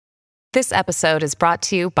This episode is brought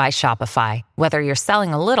to you by Shopify. Whether you're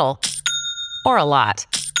selling a little or a lot,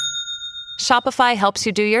 Shopify helps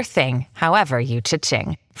you do your thing, however you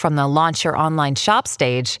cha-ching. From the launch your online shop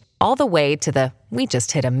stage, all the way to the we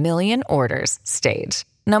just hit 1 million orders stage.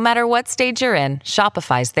 No matter what stage you're in,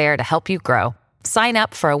 Shopify's there to help you grow. Sign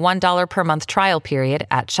up for a $1 per month trial period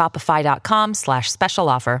at shopify.com/special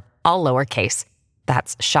offer, all lowercase.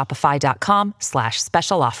 That's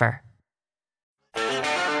shopify.com/special offer.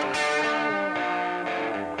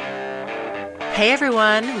 Hey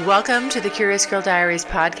everyone, welcome to the Curious Girl Diaries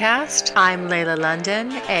podcast. I'm Layla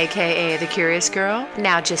London, aka The Curious Girl.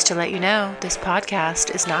 Now, just to let you know, this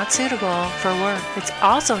podcast is not suitable for work. It's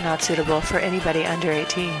also not suitable for anybody under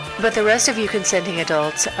 18. But the rest of you consenting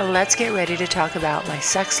adults, let's get ready to talk about my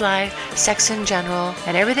sex life, sex in general,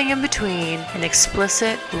 and everything in between in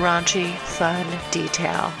explicit, raunchy, fun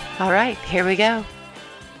detail. All right, here we go.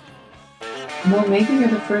 Well, maybe you're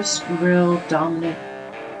the first real dominant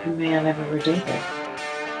man I've ever dated.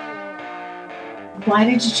 Why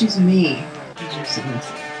did you choose me as your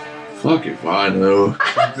submissive? Fuck if I know.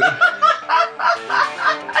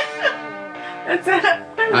 That's it.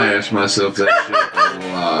 I ask myself that shit a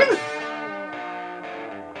lot.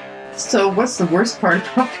 So what's the worst part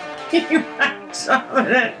about being my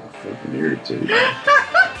dominant? I'm fucking irritated.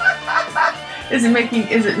 Is it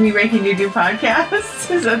me making you do podcasts?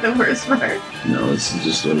 Is that the worst part? No, this is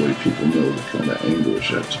just the way people know the kind of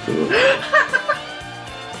anguish I have to feel.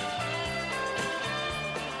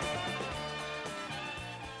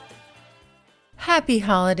 Happy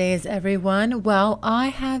holidays, everyone. Well, I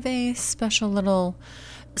have a special little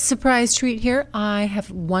surprise treat here. I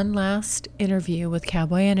have one last interview with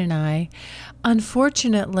Cowboy Ann and I.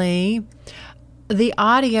 Unfortunately, the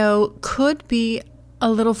audio could be a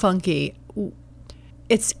little funky.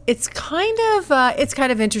 It's kind of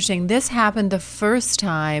interesting. This happened the first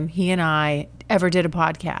time he and I ever did a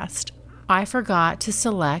podcast. I forgot to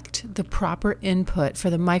select the proper input for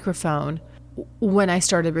the microphone when I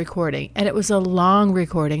started recording, and it was a long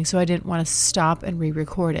recording, so I didn't want to stop and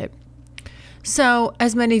re-record it. So,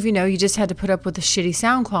 as many of you know, you just had to put up with the shitty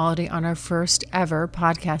sound quality on our first ever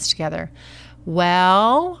podcast together.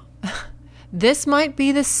 Well, this might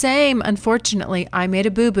be the same. Unfortunately, I made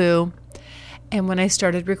a boo-boo. And when I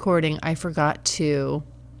started recording, I forgot to,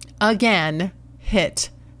 again, hit,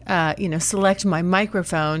 select my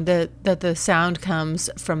microphone, that the sound comes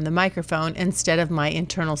from the microphone instead of my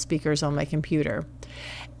internal speakers on my computer.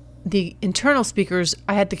 The internal speakers,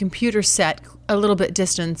 I had the computer set a little bit a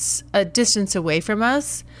distance away from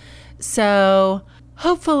us. So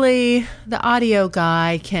hopefully the audio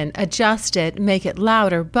guy can adjust it, make it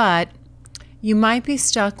louder, but you might be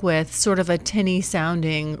stuck with sort of a tinny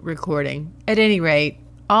sounding recording. At any rate,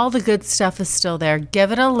 all the good stuff is still there.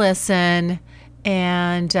 Give it a listen.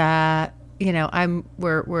 And,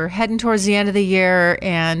 we're heading towards the end of the year,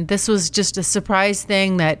 and this was just a surprise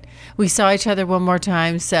thing that we saw each other one more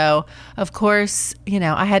time. So, of course,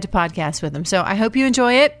 I had to podcast with him. So I hope you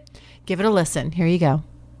enjoy it. Give it a listen. Here you go.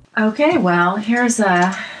 Okay, well, here's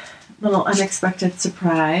a little unexpected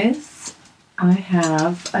surprise. I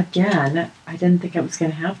have, again, I didn't think it was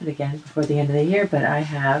going to happen again before the end of the year, but I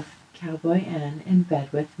have Cowboy Ann in bed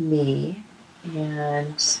with me,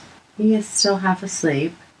 and he is still half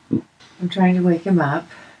asleep. I'm trying to wake him up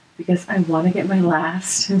because I want to get my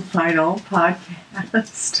last and final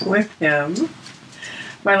podcast with him.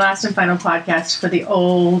 My last and final podcast for the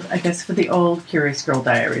old Curious Girl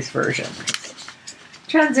Diaries version.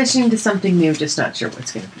 Transitioning to something new, just not sure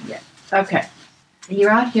what's going to be yet. Okay.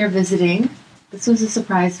 You're out here visiting. This was a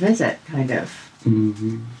surprise visit, kind of.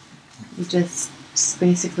 Mm-hmm. You just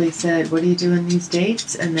basically said, what are you doing these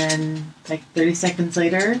dates? And then, 30 seconds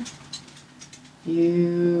later,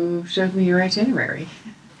 you showed me your itinerary.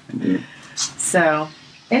 Mm-hmm. So,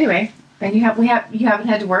 anyway, and you haven't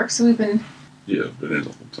had to work, so we've been... Yeah, been in the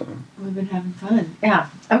whole time. We've been having fun. Yeah,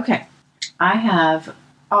 okay. I have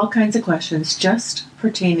all kinds of questions just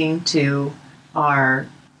pertaining to our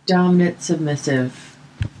dominant-submissive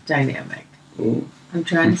dynamic. Oh. I'm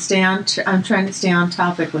trying to stay on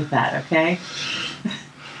topic with that. Okay.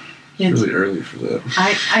 It's really early for that.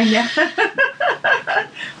 I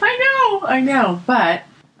know. I know. But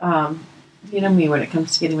you know me, when it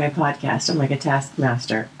comes to getting my podcast, I'm like a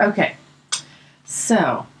taskmaster. Okay.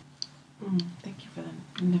 So, thank you for the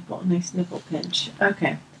nice nipple pinch.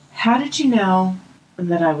 Okay. How did you know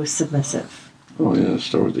that I was submissive? Oh yeah,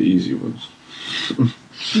 start with the easy ones.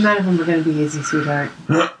 None of them are going to be easy, sweetheart.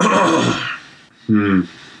 It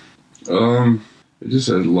just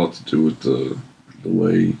had a lot to do with the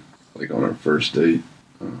way, on our first date,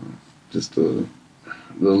 just the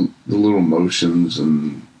little motions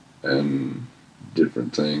and and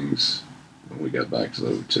different things when we got back to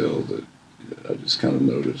the hotel that I just kind of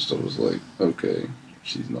noticed. I was like, okay,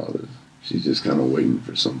 she's just kind of waiting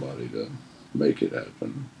for somebody to make it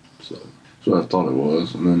happen. So that's what I thought it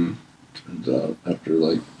was. And then turns out after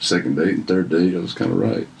like second date and third date, I was kind of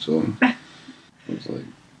right. So I was like,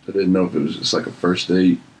 I didn't know if it was just like a first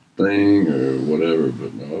date thing or whatever,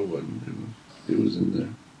 but no, it wasn't. It was in there.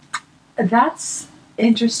 That's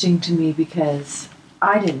interesting to me because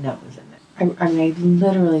I didn't know it was in there. I mean, I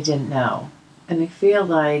literally didn't know. And I feel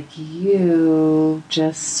like you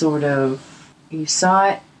just sort of, you saw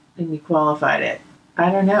it and you qualified it. I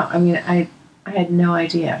don't know. I mean, I had no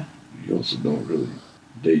idea. You also don't really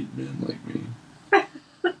date men like me.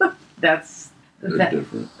 They're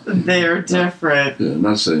different. They're different. Yeah, I'm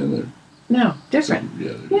not saying they're... No, different.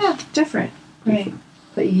 Yeah, different. Right.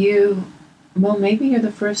 But you, well, maybe you're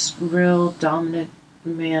the first real dominant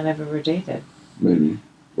man I've ever dated. Maybe.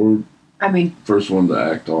 Or I mean, first one to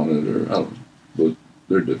act on it, or I don't know. But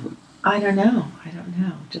they're different. I don't know.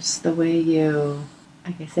 Just the way you,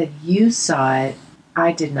 like I said, you saw it.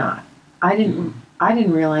 I did not. I didn't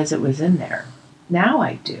realize it was in there. Now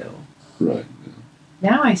I do. Right. Yeah.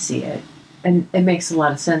 Now I see it. And it makes a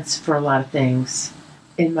lot of sense for a lot of things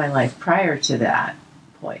in my life prior to that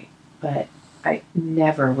point. But I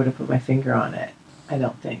never would have put my finger on it. I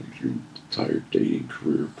don't think. Your entire dating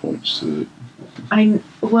career points to it.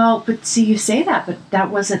 Well, but see, you say that, but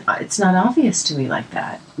it's not obvious to me like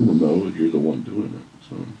that. Well, no, you're the one doing it,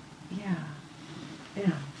 so.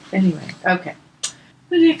 Yeah. Anyway, okay.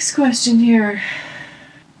 The next question here.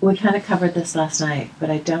 We kind of covered this last night, but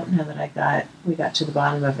I don't know that we got to the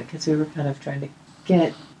bottom of it because we were kind of trying to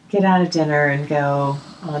get out of dinner and go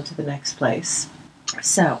on to the next place.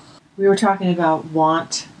 So, we were talking about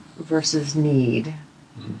want versus need.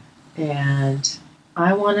 Mm-hmm. And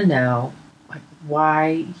I want to know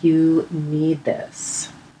why you need this.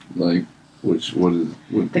 Like, what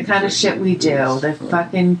the kind of shit we do. The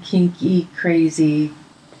fucking kinky, crazy,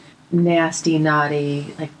 nasty,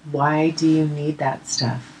 naughty. Like, why do you need that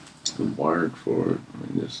stuff? I'm wired for it. I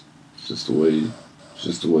mean, it's just the way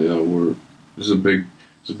I work. There's a big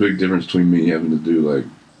difference between me having to do like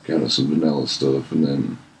kind of some vanilla stuff, and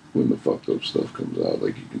then when the fucked up stuff comes out,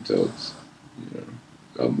 like you can tell it's,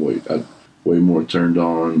 I'm way more turned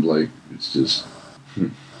on. Like it's just,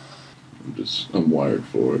 I'm wired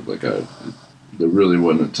for it. Like there really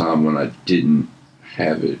wasn't a time when I didn't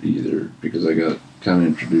have it either, because I got kind of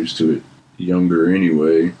introduced to it younger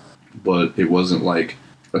anyway. But it wasn't like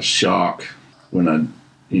a shock when I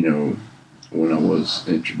was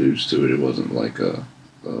introduced to it. It wasn't like a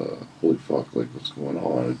holy fuck, like what's going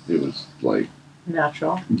on. It was like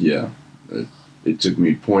natural. Yeah. It took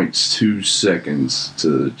me 0.2 seconds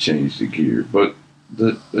to change the gear. But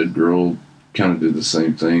that girl kind of did the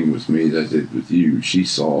same thing with me that I did with you. She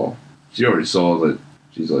already saw that.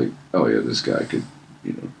 She's like, oh yeah, this guy could,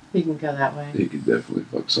 he can go that way. He could definitely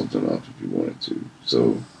fuck something up if he wanted to.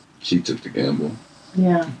 So she took the gamble.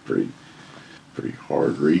 Yeah. Pretty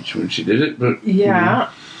hard reach when she did it, but yeah.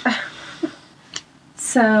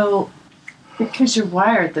 So, because you're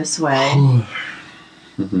wired this way,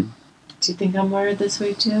 mm-hmm. Do you think I'm wired this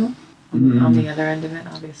way too? Mm-hmm. On the other end of it,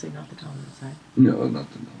 obviously not the dominant side. No, not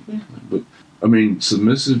the dominant side. But I mean,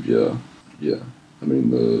 submissive, yeah. I mean,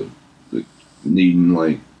 the needing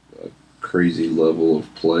like a crazy level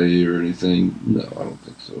of play or anything. No, I don't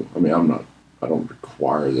think so. I mean, I don't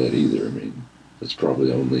require that either. I mean, that's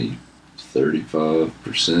probably only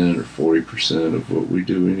 35% or 40% of what we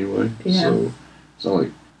do anyway. Yeah. So it's not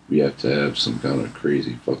like we have to have some kind of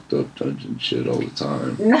crazy fucked up dungeon shit all the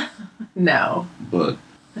time. No. But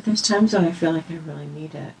there's times when I feel like I really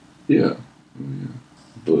need it. Yeah.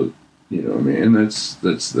 But, I mean, and that's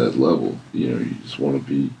that level. You just want to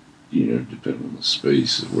be, depending on the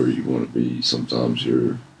space where you want to be. Sometimes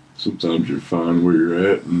you're fine where you're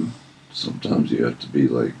at, and sometimes you have to be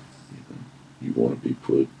like, you want to be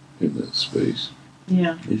put in that space.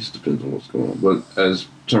 Yeah. It just depends on what's going on. But as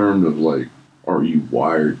terms of like, are you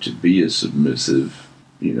wired to be a submissive,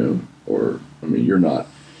 or, I mean, you're not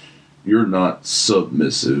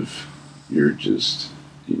submissive. You're just,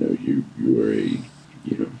 you're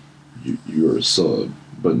a sub,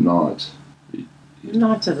 but not to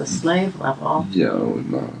the slave level. Yeah,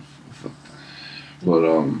 not, but,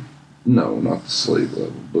 no, not the slave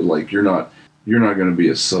level, but like, you're not going to be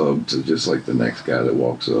a sub to just like the next guy that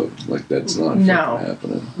walks up. Like that's not fucking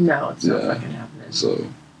happening. No, it's not fucking happening. So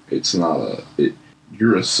it's not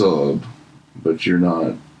you're a sub, but you're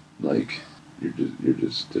not like, you're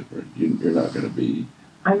just different. You're not going to be.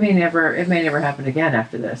 It may never happen again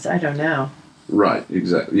after this. I don't know. Right.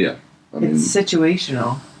 Exactly. Yeah. It's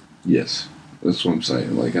situational. Yes, that's what I'm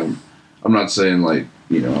saying. Like I'm not saying like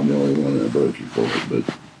I'm the only one that broke you for it, but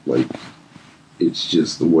like it's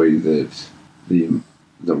just the way that the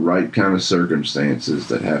right kind of circumstances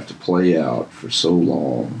that have to play out for so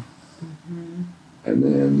long, and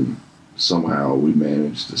then somehow we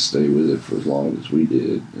managed to stay with it for as long as we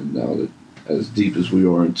did, and now that as deep as we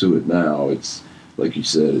are into it now, it's like you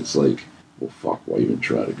said, it's like, well, fuck, why even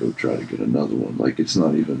try to get another one? Like it's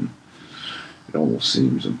not even. It almost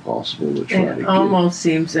seems impossible to try to get. It almost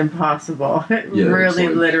seems impossible. It really,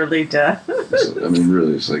 like, literally does. I mean,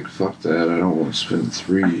 really, it's like, fuck that. I don't want to spend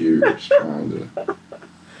 3 years trying to.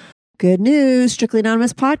 Good news. Strictly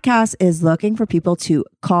Anonymous Podcast is looking for people to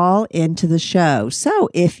call into the show. So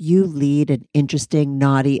if you lead an interesting,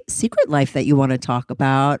 naughty secret life that you want to talk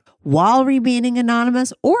about while remaining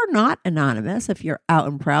anonymous or not anonymous, if you're out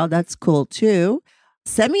and proud, that's cool too.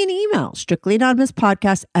 Send me an email,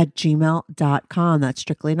 strictlyanonymouspodcast@gmail.com. That's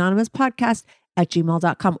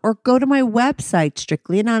strictlyanonymouspodcast@gmail.com. Or go to my website,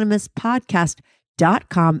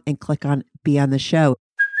 strictlyanonymouspodcast.com, and click on Be on the Show.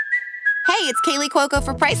 Hey, it's Kaylee Cuoco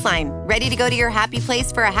for Priceline. Ready to go to your happy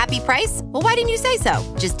place for a happy price? Well, why didn't you say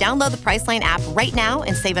so? Just download the Priceline app right now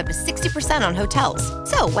and save up to 60% on hotels.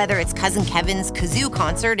 So whether it's Cousin Kevin's Kazoo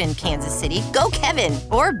Concert in Kansas City, go Kevin,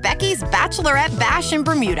 or Becky's Bachelorette Bash in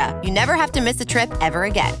Bermuda, you never have to miss a trip ever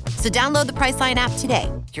again. So download the Priceline app today.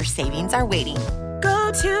 Your savings are waiting.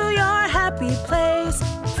 Go to your happy place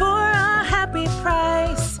for a happy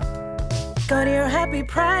price. Go to your happy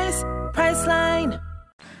price, Priceline.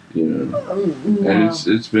 And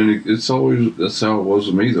it's always, that's how it was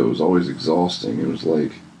with me though. It was always exhausting. It was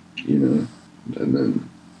like, and then,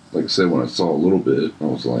 like I said, when I saw a little bit, I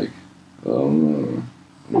was like, oh no.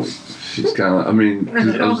 Like, she's kind of, I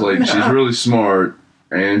was like, she's really smart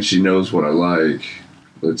and she knows what I like.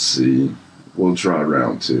 Let's see, we'll try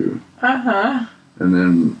round 2. And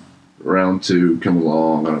then round 2 come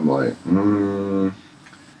along and I'm like,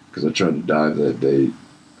 because I tried to dive that date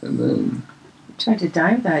and then. Tried to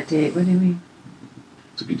dive that date? What do you mean?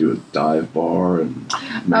 So you do a dive bar and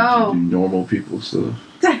make you do normal people stuff.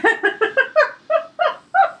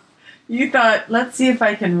 You thought, let's see if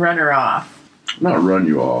I can run her off. Not run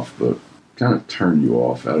you off, but kind of turn you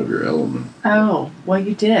off out of your element. Oh, well,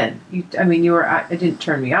 you did. You were. It didn't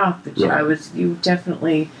turn me off, but right. You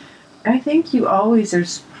definitely. I think you always.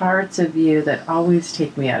 There's parts of you that always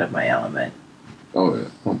take me out of my element. Oh yeah,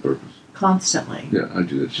 on purpose. Constantly. Yeah, I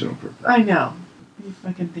do that shit on purpose. I know. You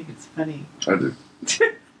fucking think it's funny. I do. It's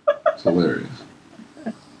hilarious.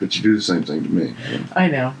 But you do the same thing to me. Yeah. I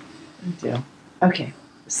know. I do. Okay.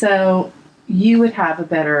 So you would have a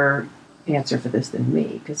better answer for this than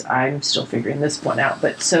me because I'm still figuring this one out.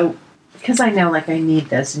 But so, because I know I need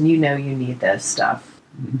this and you need this stuff.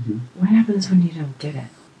 Mm-hmm. What happens when you don't get it?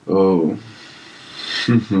 Oh.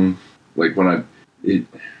 Like when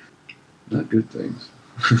not good things.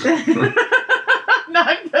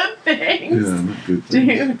 Not good things. Yeah, not good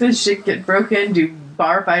things. Does shit get broken? Do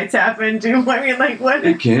bar fights happen? What?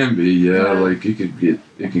 It can be, yeah. Like it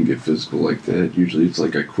can get physical like that. Usually, it's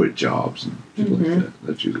like I quit jobs and shit like that.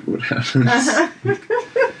 That's usually what happens.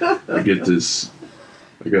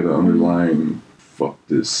 I got an underlying fuck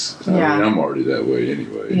this. Yeah. I'm already that way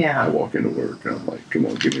anyway. Yeah. I walk into work and I'm like, come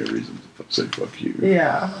on, give me a reason to say fuck you.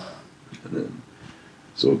 Yeah. And then,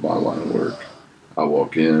 so with my line of work, I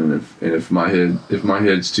walk in and if my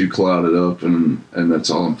head's too clouded up and that's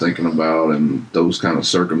all I'm thinking about and those kind of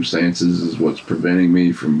circumstances is what's preventing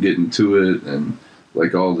me from getting to it and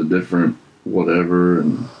like all the different whatever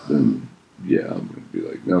and then I'm gonna be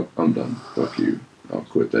like, nope, I'm done. Fuck you. I'll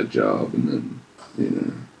quit that job and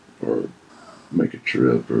then or make a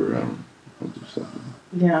trip or I'll do something.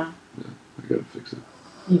 Yeah. I gotta fix it.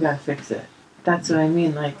 You gotta fix it. That's what I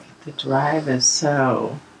mean. Like the drive is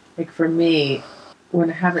so for me. When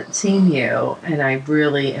I haven't seen you and I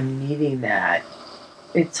really am needing that,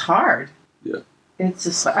 it's hard. Yeah. It's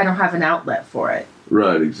just, I don't have an outlet for it.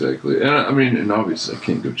 Right, exactly. And and obviously I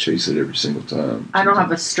can't go chase it every single time. I don't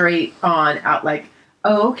have a straight on out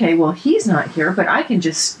oh, okay, well, he's not here, but I can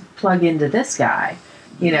just plug into this guy,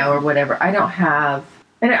 or whatever. I don't have,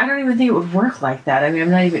 and I don't even think it would work like that. I'm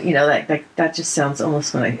not even, that just sounds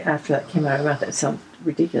almost after that came out of my mouth, that sounds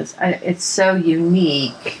ridiculous. It's so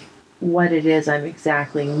unique. What it is I'm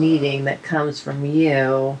exactly needing that comes from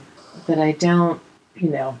you that I don't, I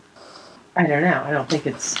don't know. I don't think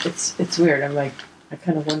it's weird. I'm like, I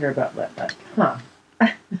kind of wonder about that.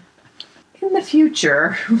 In the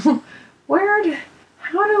future, how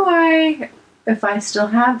do I, if I still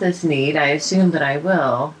have this need, I assume that I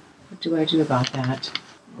will. What do I do about that?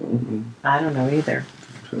 I don't know either.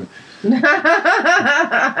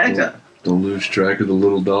 Don't lose track of the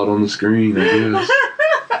little dot on the screen,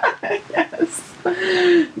 I guess.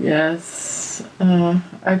 Yes.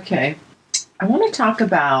 Okay. I want to talk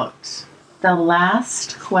about the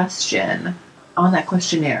last question on that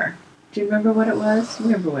questionnaire. Do you remember what it was? You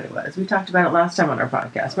remember what it was? We talked about it last time on our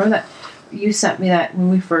podcast. Remember that? You sent me that when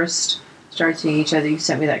we first started seeing each other. You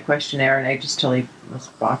sent me that questionnaire, and I just totally was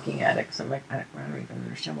balking at it because I'm like, I don't even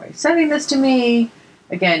understand why you're sending this to me.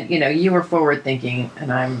 Again, you were forward thinking,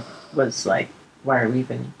 and I was like, why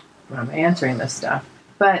am I answering this stuff?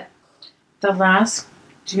 But do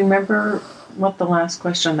you remember what the last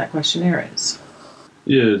question on that questionnaire is?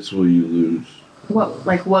 Yeah, it's will you lose.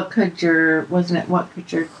 What could your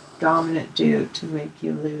dominant do to make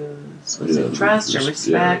you lose? Was it trust or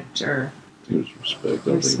respect or? It was respect. I think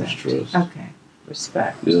it was trust. Okay,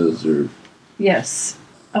 respect. Yeah, is there? Yes.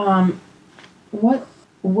 What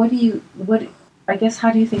I guess,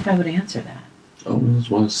 how do you think I would answer that? Oh, well, that's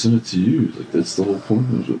why I sent it to you. Like, that's the whole point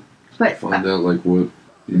of it. But find out, like, what,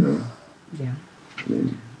 Yeah. I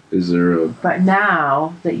mean, is there a... But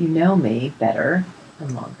now that you know me better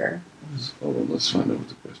and longer... Hold on, let's find out what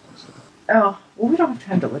the question said. Oh, well, we don't have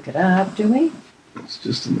time to look it up, do we? It's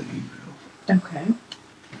just in the email. Okay.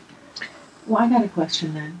 Well, I got a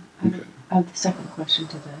question then. Okay. The second question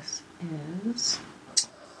to this is...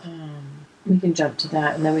 we can jump to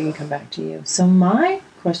that, and then we can come back to you. So my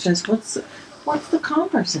question is, what's the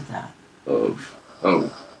converse of that? Is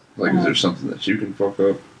there something that you can fuck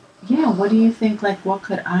up? Yeah, what do you think, what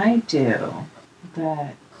could I do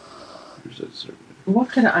that... Here's that survey. What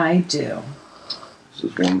could I do? This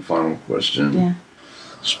is one final question. Yeah.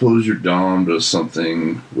 Suppose your dom does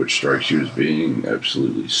something which strikes you as being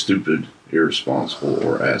absolutely stupid, irresponsible,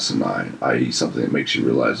 or asinine, i.e. something that makes you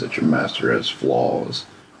realize that your master has flaws.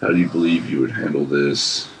 How do you believe you would handle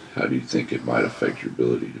this? How do you think it might affect your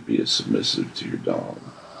ability to be as submissive to your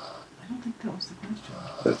dom? I don't think that was the question.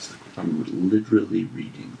 I'm literally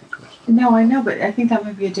reading the question. No, I know, but I think that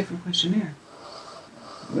might be a different questionnaire.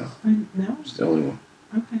 No. No? It's the only one.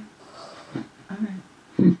 Okay. All right.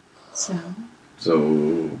 So,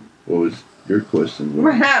 what was your question?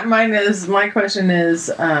 My question is,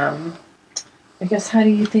 I guess, how do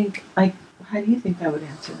you think I would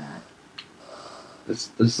answer that?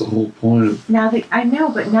 That's the whole point of... Now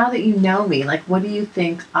that you know me, what do you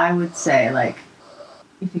think I would say?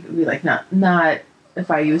 You think it would be not if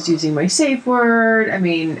I was using my safe word,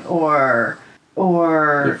 or...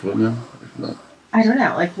 If what now? If not... I don't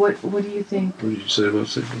know, what do you think? What did you say about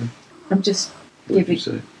safe word? I'm just What did you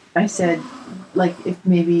say? I said, if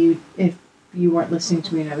you weren't listening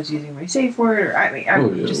to me and I was using my safe word, or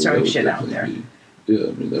I'm just throwing shit out there.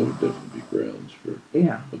 That would definitely be grounds for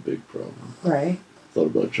a big problem. Right. Thought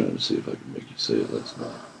about trying to see if I could make you say it last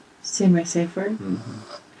night. Say my safe word? Mm-hmm.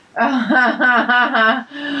 I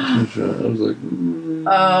was like,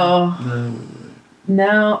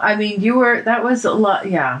 No, that was a lot,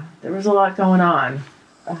 there was a lot going on.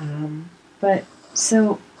 But,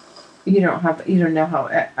 so, you don't know how,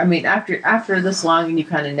 after this long and you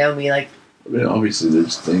kind of know me, obviously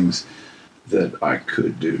there's things that I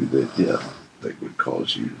could do that would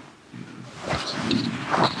cause you, to leave.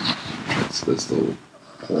 That's the whole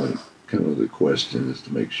point. Kind of the question is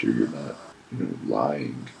to make sure you're not,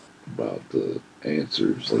 lying about the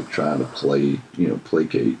answers, trying to placate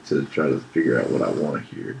to try to figure out what I want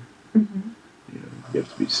to hear. Mm-hmm. You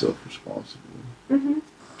have to be self-responsible. Mm-hmm.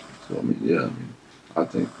 So, I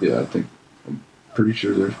think I'm pretty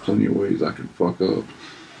sure there's plenty of ways I can fuck up.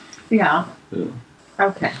 Yeah. Yeah.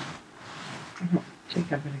 Okay.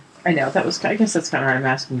 I know, I guess that's kind of hard. I'm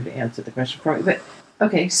asking you to answer the question for me, but,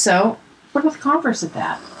 okay, so, what about the converse of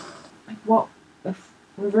that?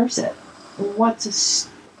 Reverse it. What's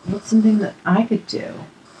something that I could do?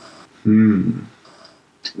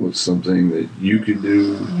 What's something that you could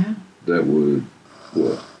do that would,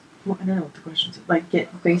 what? Well, I don't know what the question is. I could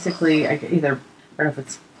either, I don't know if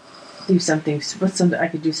it's do something, I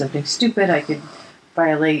could do something stupid, I could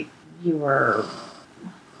violate your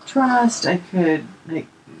trust, I could, you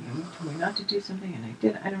told me not to do something and I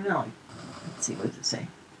did, I don't know. Let's see, what does it say?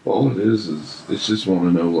 All it is it's just want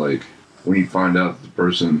to know, when you find out that the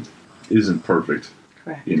person isn't perfect,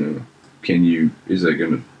 correct. Is that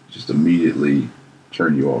going to just immediately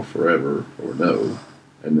turn you off forever or no?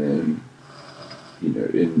 And then,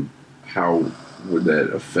 in how would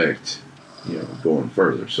that affect, going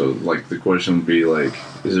further? So, the question would be,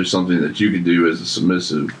 is there something that you could do as a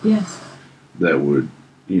submissive? Yes. That would,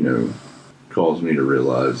 cause me to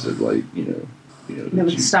realize that, that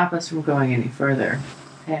would stop us from going any further.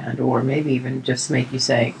 Or maybe even just make you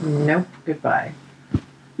say, nope, goodbye.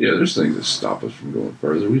 Yeah, there's things that stop us from going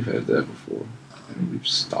further. We've had that before. And we've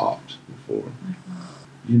stopped before.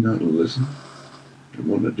 You not listen. You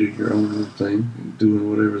want to do your own little thing and doing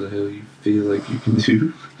whatever the hell you feel like you can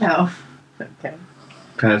do. Oh, okay.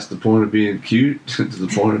 Past the point of being cute to the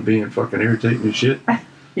point of being fucking irritating as shit.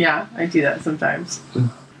 Yeah, I do that sometimes. And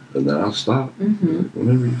then I'll stop. Mm-hmm. Like,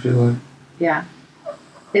 whenever you feel like. Yeah.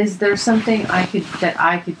 Is there something I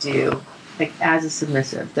could do, like as a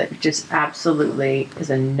submissive, that just absolutely is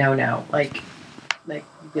a no-no? Like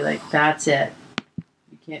you'd be like, that's it.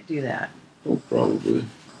 You can't do that. Well, probably.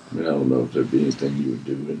 I mean, I don't know if there'd be anything you would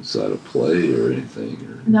do inside a play or anything.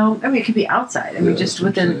 Or, No, I mean, it could be outside. I mean, just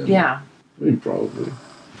that's what I'm within, saying. yeah. I mean, probably.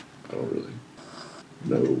 I don't really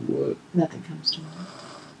know what. Nothing comes to mind.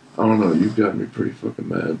 I don't know. You've gotten me pretty fucking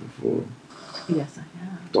mad before. Yes, I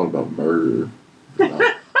have. Thought about murder.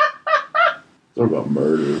 Thought about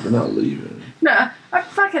murder. We're not leaving. No,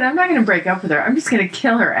 I'm not gonna break up with her. I'm just gonna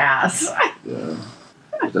kill her ass. Yeah.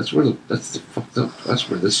 But that's the fucked up. That's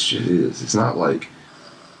where this shit is. It's not like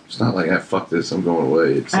fuck this. I'm going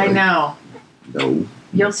away. It's I like, know. No.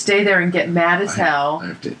 You'll stay there and get mad as hell. I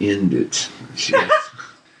have to end it. That's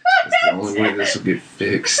the only way this will get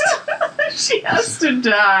fixed. She has to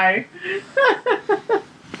die.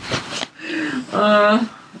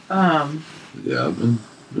 Yeah, I've been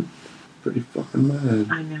pretty fucking mad.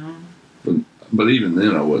 I know. But even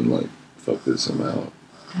then, I wasn't like, fuck this, I'm out.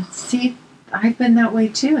 See, I've been that way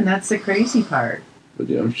too, and that's the crazy part. But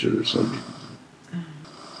yeah, I'm sure there's some people.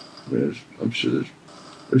 I mean, I'm sure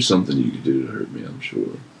there's something you could do to hurt me. I'm sure.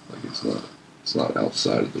 Like it's not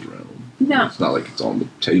outside of the realm. No. It's not like it's on the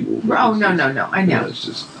table. Oh no, I know. Yeah, it's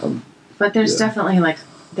just. But there's definitely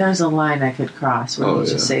there's a line I could cross where you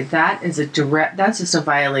just say that's just a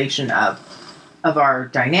violation of our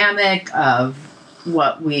dynamic, of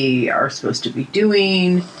what we are supposed to be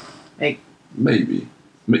doing. Like maybe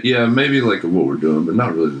like what we're doing, but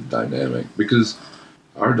not really the dynamic, because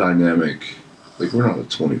our dynamic, like, we're not a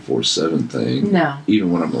 24/7 thing. No.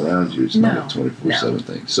 Even when I'm around you, it's not a 24/7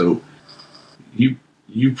 thing. So you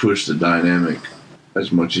push the dynamic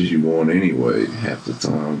as much as you want anyway, half the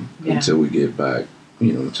time, until we get back,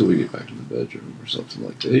 until we get back to the bedroom or something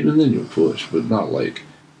like that. Even then you'll push, but not like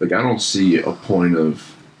I don't see a point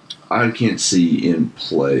of, I can't see in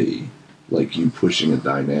play like you pushing a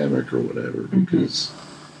dynamic or whatever, because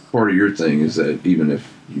part of your thing is that even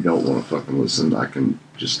if you don't want to fucking listen, I can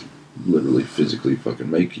just literally physically fucking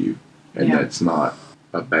make you, and that's not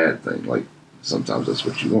a bad thing. Like, sometimes that's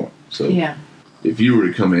what you want. So if you were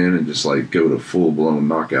to come in and just like go to full blown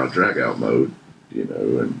knockout drag out mode,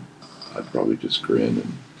 and I'd probably just grin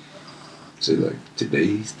and say like,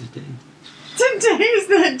 today's the day. Today's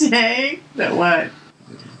the day. That what?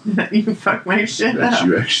 That you fuck my shit up. That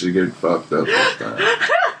you actually get fucked up this time.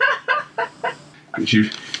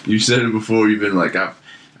 You said it before. You've been like, I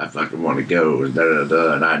fucking want to go and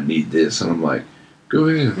and I need this, and I'm like, go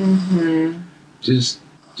ahead. Mm-hmm. Just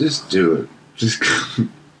do it. Just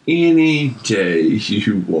any day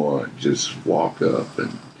you want, just walk up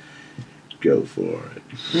and go for it.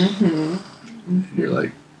 Mm-hmm. Mm-hmm. You're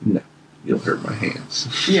like, no, you'll hurt my hands.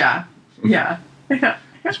 Yeah.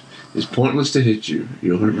 It's pointless to hit you.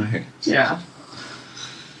 You'll hurt my hands. Yeah.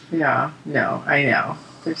 No, I know.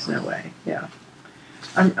 There's no way. Yeah.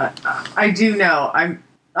 I do know.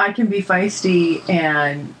 I can be feisty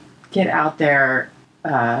and get out there,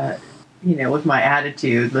 with my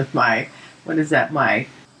attitude, with my, what is that? My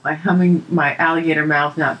alligator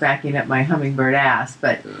mouth not backing up my hummingbird ass,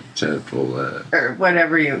 but tadpole ass, or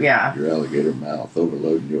whatever your alligator mouth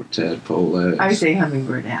overloading your tadpole ass. I say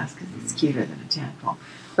hummingbird ass because it's cuter than a tadpole,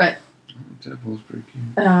 but tadpole's pretty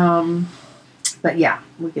cute. But yeah,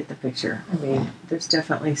 we get the picture. I mean, there's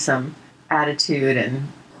definitely some attitude and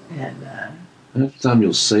every time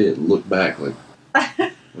you'll say it, look back like,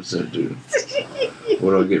 what's that do?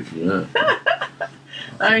 What do I get from that?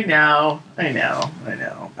 I know.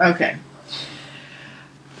 Okay.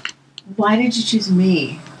 Why did you choose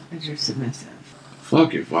me as your submissive?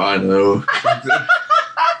 Fuck if I know.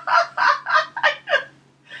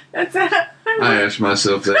 That's it. I ask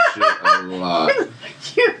myself that shit a lot.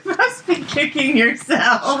 You must be kicking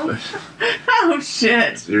yourself. Oh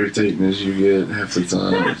shit. As irritating as you get half the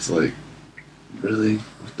time, it's like, really?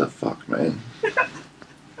 What the fuck, man?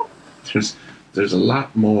 There's a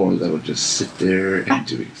lot more that will just sit there and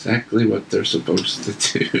do exactly what they're supposed to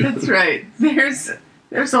do. That's right. There's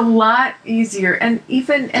a lot easier,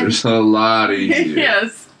 there's a lot easier.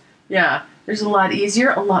 Yes. Yeah. There's a lot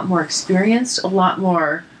easier, a lot more experienced, a lot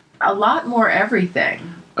more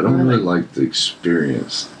everything. I don't really like the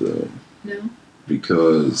experience though. No.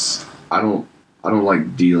 Because I don't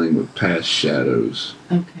like dealing with past shadows.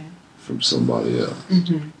 Okay. From somebody else.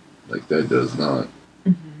 Mm-hmm. Like that does not.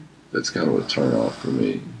 That's kind of a turn off for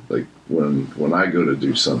me. Like when I go to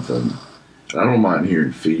do something, I don't mind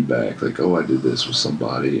hearing feedback. Like, oh, I did this with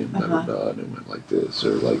somebody and da da da, and it went like this,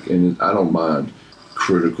 or like, and I don't mind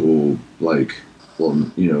critical. Like,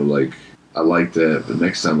 well, you know, like I like that, but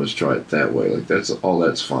next time let's try it that way. Like that's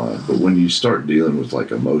fine. But when you start dealing with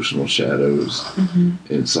like emotional shadows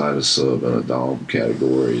inside a sub and a dom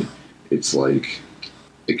category, it's like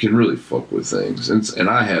it can really fuck with things. And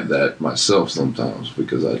I have that myself sometimes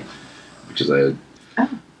because I've had,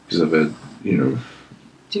 you know.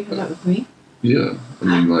 Do you have that with me? Yeah, I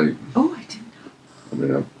mean, like. Oh, I didn't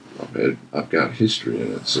know. I mean, I've got history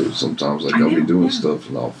in it, so sometimes like I'll be doing stuff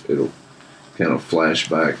and it'll kind of flash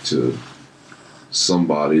back to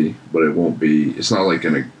somebody, but it won't be. It's not like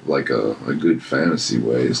in a good fantasy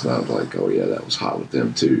way. It's not like, oh yeah, that was hot with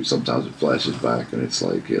them too. Sometimes it flashes back and it's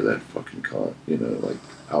like, yeah, that fucking cunt. You know, like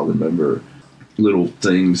I'll remember little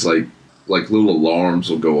things like little alarms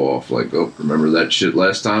will go off, like, oh, remember that shit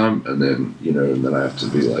last time, and then you know, and then I have to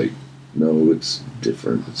be like, no, it's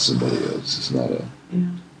different. It's somebody else. It's not a.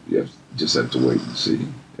 Yeah. You just have to wait and see.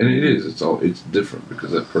 And it is. It's different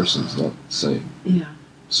because that person's not the same. Yeah.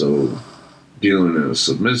 So dealing in a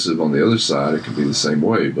submissive on the other side, it can be the same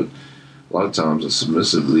way. But a lot of times a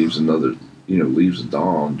submissive leaves a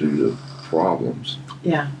dom due to problems.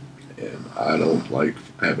 Yeah. And I don't like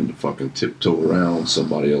having to fucking tiptoe around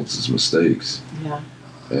somebody else's mistakes. Yeah.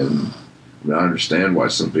 And I mean, I understand why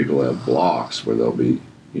some people have blocks where they'll be,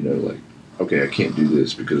 you know, like, okay, I can't do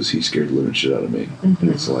this because he's scared the living shit out of me. And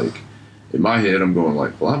it's like, in my head, I'm going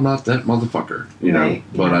like, well, I'm not that motherfucker, you know,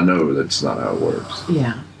 but I know that's not how it works.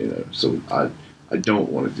 Yeah. You know, so I don't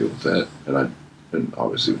want to deal with that. And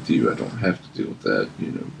obviously with you, I don't have to deal with that,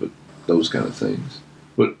 you know, but those kind of things.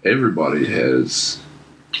 But everybody has.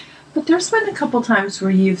 But there's been a couple times where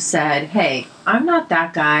you've said, hey, I'm not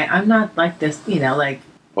that guy. I'm not like this, you know, like.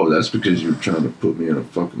 Oh, that's because you were trying to put me in a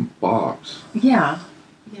fucking box. Yeah.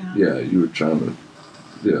 Yeah. Yeah, you were trying to,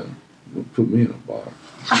 put me in a box.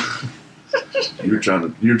 You were trying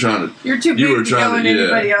to. You're too big to go in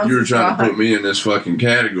anybody else's. You were trying to put me in this fucking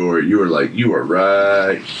category. You were like, you are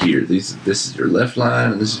right here. This is your left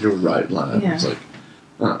line and this is your right line. Yeah. It's like,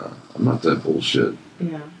 I'm not that bullshit.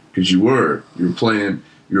 Yeah. Because you were playing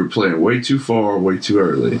way too far, way too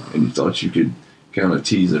early, and you thought you could kind of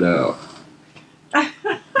tease it out.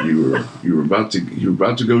 You were about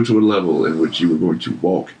to go to a level in which you were going to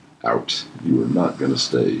walk out. You were not going to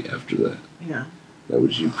stay after that. Yeah. That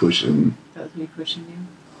was you pushing. That was me pushing you.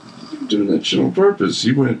 You were doing that shit on purpose.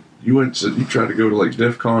 You tried to go to like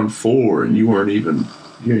DEFCON 4 and you ain't even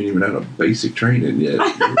had a basic training yet.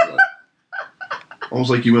 Almost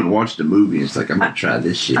like you went and watched a movie. And it's like, I'm going to try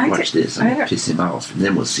this shit. Watch this. I'm going to piss him off and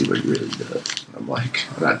then we'll see what he really does. I'm like,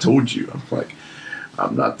 and I told you, I'm like,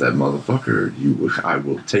 I'm not that motherfucker. I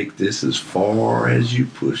will take this as far as you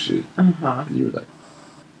push it. And you were like,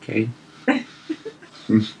 okay.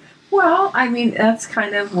 Well, I mean, that's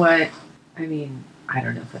kind of what, I mean, I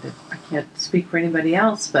don't know if I can't speak for anybody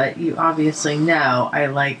else, but you obviously know I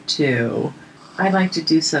like to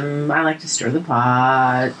stir the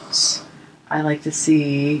pot. I like to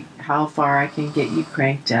see how far I can get you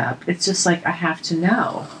cranked up. It's just like, I have to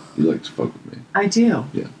know. You like to fuck with me. I do.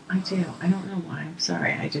 Yeah. I do. I don't know why. I'm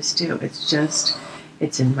sorry. I just do.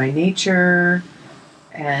 It's in my nature.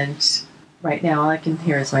 And right now all I can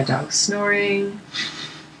hear is my dog snoring.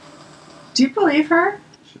 Do you believe her?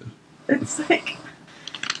 Sure. It's like,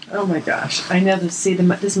 oh my gosh. I know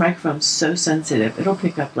this microphone's so sensitive. It'll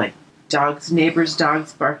pick up like neighbors'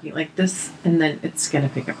 dogs barking like this, and then it's going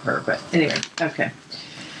to pick up her. But anyway, okay.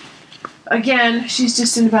 Again, she's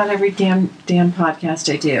just in about every damn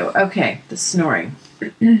podcast I do. Okay, the snoring.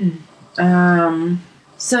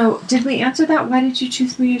 So, did we answer that? Why did you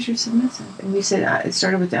choose me as your submissive? And we said, it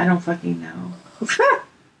started with, I don't fucking know.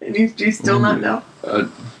 And you still not know? I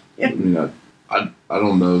mean, I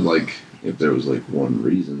don't know, like, if there was, like, one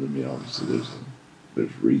reason. I mean, obviously,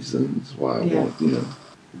 there's reasons why I want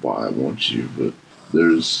you. But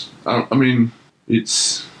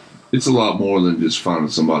it's a lot more than just finding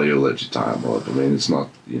somebody who'll let you tie them up. I mean, it's not,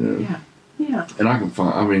 you know. Yeah. Yeah. And I can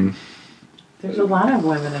find, there's a lot of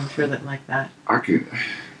women, I'm sure, that like that.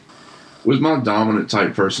 With my dominant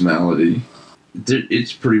type personality,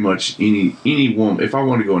 it's pretty much any woman. If I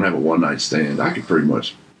want to go and have a one night stand, I could pretty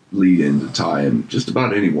much lead into tying just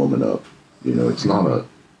about any woman up. You know, it's not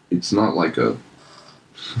like a.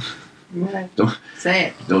 Don't say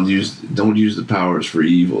it. Don't use the powers for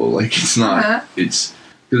evil. Like it's not. It's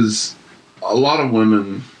because a lot of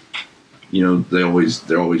women, you know, they're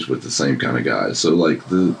always with the same kind of guys. So like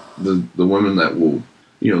the women that will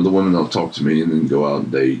you know, the women that'll talk to me and then go out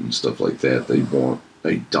and date and stuff like that, they want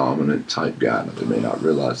a dominant type guy. Now, they may not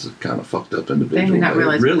realize the kind of fucked up individual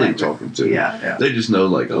they're really talking to. Yeah. They just know,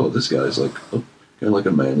 like, oh, this guy's like, kind of like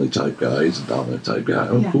a manly type guy. He's a dominant type guy.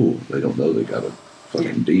 Oh, cool. They don't know they got a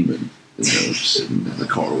fucking demon, you know, sitting in the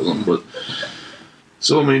car with them. But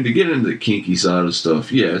so, I mean, to get into the kinky side of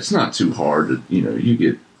stuff, yeah, it's not too hard. To, you know, you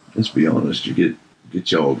get, let's be honest, you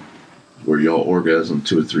get y'all where y'all orgasm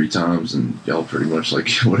 2 or 3 times and y'all pretty much like,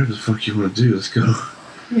 whatever the fuck you want to do, let's go.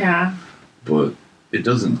 Yeah. But it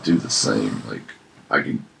doesn't do the same. Like, I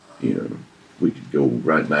could, you know, we could go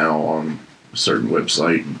right now on a certain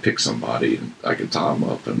website and pick somebody and I could tie them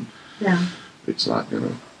up and it's not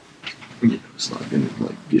gonna, you know, it's not gonna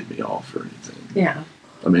like get me off or anything. Yeah.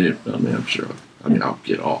 I mean, I'm sure. I'll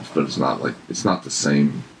get off, but it's not like, it's not the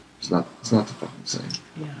same. It's not the fucking same.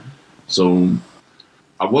 Yeah. So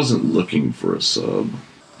I wasn't looking for a sub,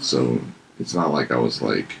 so it's not like I was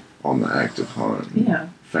like on the active hunt. Yeah.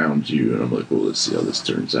 Found you, and I'm like, well, let's see how this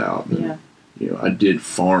turns out. And, yeah. You know, I did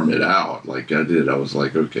farm it out. Like I did. I was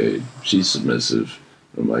like, okay, she's submissive.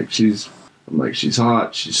 I'm like, she's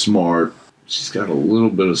hot. She's smart. She's got a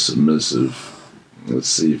little bit of submissive. Let's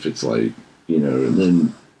see if it's like, you know. And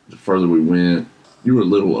then the further we went, you were a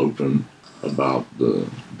little open about the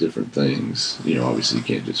different things. You know, obviously you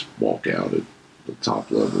can't just walk out at the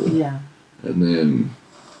top level. Yeah. And then,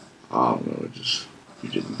 I don't know, you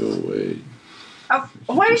didn't go away.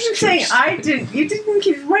 Why are you saying I didn't? You didn't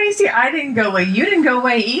keep. Why do you say I didn't go away? You didn't go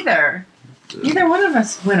away either. Yeah. Neither one of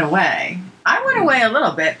us went away. I went away a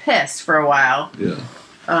little bit, pissed for a while. Yeah.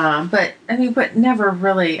 But never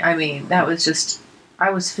really. I mean, that was just. I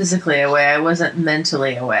was physically away. I wasn't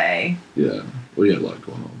mentally away. Yeah. Well, you had a lot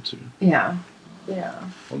going on too. Yeah. Yeah.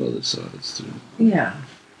 On other sides too. Yeah.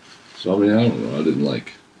 So I mean, I don't know. I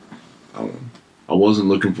don't know. I wasn't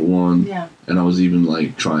looking for one. Yeah. And I was even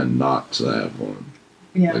like trying not to have one.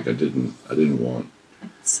 Yeah. Like I didn't want.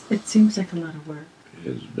 It seems like a lot of work.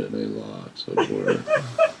 It has been a lot of work.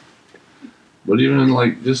 But even in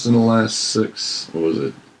like just in the last 6, what was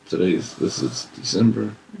it? This is December.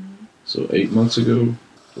 Mm-hmm. So 8 months ago.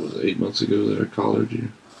 What was it, 8 months ago that I collared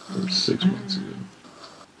you? Or 6 months ago?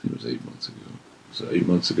 I think it was 8 months ago. So 8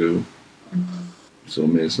 months ago. Mm-hmm. So I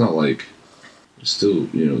mean, it's not like it's still,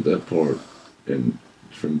 you know, that part, and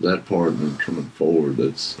from that part and then coming forward,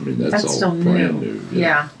 that's all still brand new.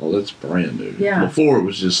 Yeah. Oh, that's brand new. Yeah. Before it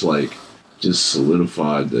was just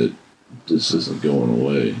solidified that this isn't going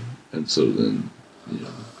away, and so then, you know.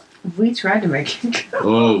 We tried to make it go.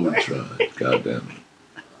 Oh, we tried. God damn it.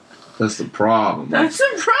 That's the problem. That's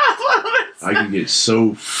the problem. I can get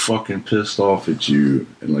so fucking pissed off at you,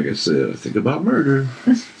 and like I said, I think about murder.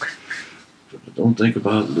 But I don't think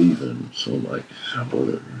about leaving, so I'm like,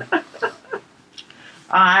 whatever.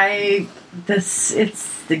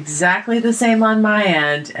 It's exactly the same on my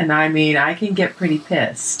end, and I mean, I can get pretty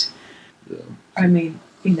pissed. Yeah. I mean,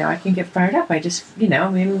 you know, I can get fired up. I just, you know, I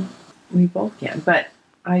mean, we both can, but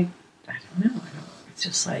I don't know. It's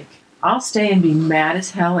just like, I'll stay and be mad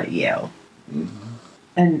as hell at you. Mm-hmm.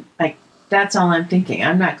 And like, that's all I'm thinking.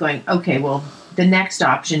 I'm not going, okay, well, the next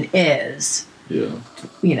option is, you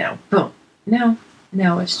know, boom. No,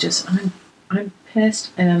 it's just, I'm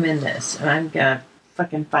pissed and I'm in this and I'm gonna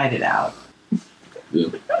fucking fight it out. Yeah.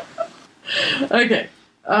 Okay.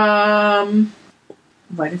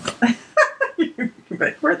 What is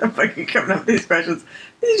but where the fuck are you coming up with these questions?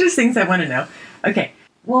 These are just things I want to know. Okay.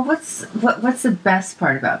 Well, what's the best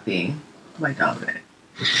part about being my dominant?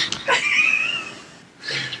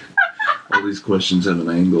 All these questions have an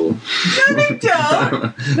angle. No, they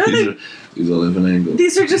don't. No, these all have an angle.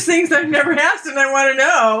 These are just things I've never asked and I want to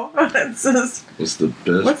know. It's just, what's the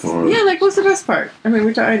best part? Yeah, like what's the best part? I mean,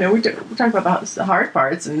 we talk about the hard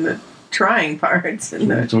parts and the trying parts and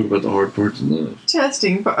we talk about the hard parts enough.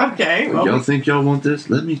 Testing. Okay. Well, y'all think y'all want this?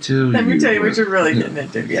 Let me tell you. Let me tell you what you're really getting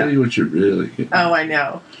into. Yeah. Tell you what you're really getting into. Oh, I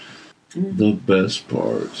know. The best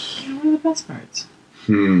parts. Yeah, what are the best parts?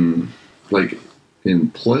 Like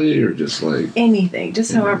in play or just like anything,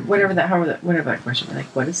 just whatever that question. Like,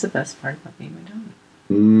 what is the best part about being my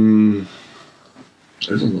dominant?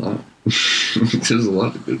 There's a lot. There's a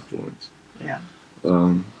lot of good points. Yeah.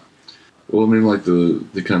 Well, I mean, like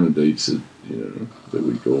the kind of dates that that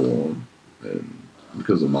we go on, and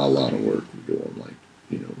because of my line of work, we go on like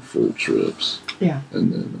full trips. Yeah.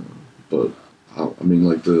 And then, but I mean,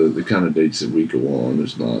 like the kind of dates that we go on,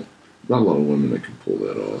 there's not a lot of women that can pull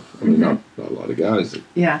that off. I mean, not a lot of guys that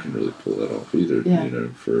can really pull that off either. Yeah.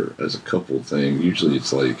 For as a couple thing, usually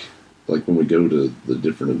it's like when we go to the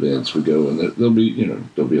different events, we go and there'll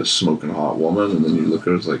be a smoking hot woman, and then you look at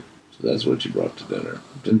her, it's like, there's that's what you brought to dinner.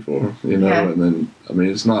 Tinfoil, you know, Yeah. and then, I mean,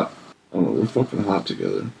 it's not, I don't know, we're fucking hot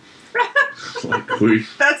together. Like,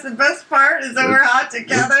 That's the best part, is that we're hot we're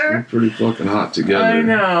together. pretty fucking hot together. I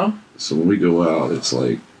know. So when we go out, it's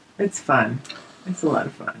like, It's fun. It's a lot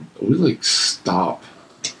of fun. we like stop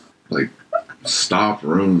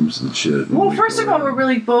rooms and shit. when Well, we first go of all, out.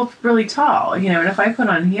 we're both really tall, you know, and if I put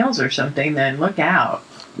on heels or something, then look out.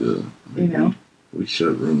 Yeah. I mean, You know? we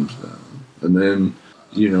shut rooms down. And then,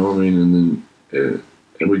 you know, I mean, and then,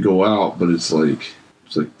 and we go out, but it's like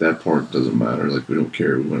that part doesn't matter. Like, we don't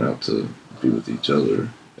care. We went out to be with each other.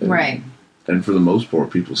 And, Right. And for the most part,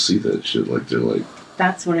 people see that shit. Like, they're like,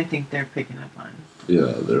 That's what I think they're picking up on.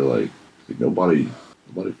 yeah, they're like nobody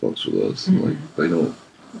fucks with us. Mm-hmm. Like, they don't.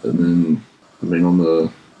 And then, I mean, on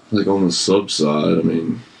the sub side, I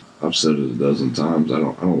mean, I've said it a dozen times. I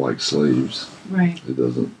don't like slaves. Right. It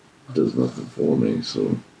does nothing for me.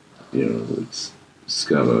 So, you know, it's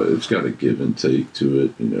got a give and take to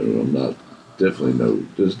it. You know,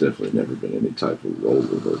 there's definitely never been any type of role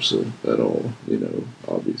reversal at all. You know,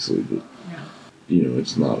 obviously, but Yeah. you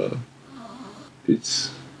know,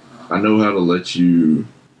 I know how to let you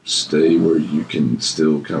stay where you can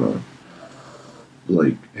still kind of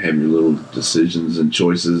like have your little decisions and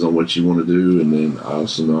choices on what you want to do, and then I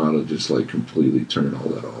also know how to just like completely turn all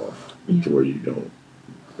that off to where you don't.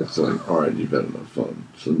 It's like, all right, you've had enough fun,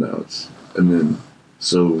 so now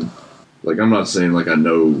so like, I'm not saying like I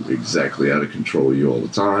know exactly how to control you all the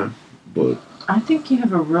time, but I think you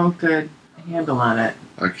have a real good handle on it.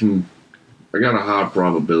 I got a high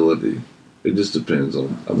probability. It just depends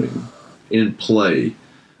on, I mean, in play,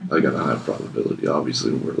 I got a high probability.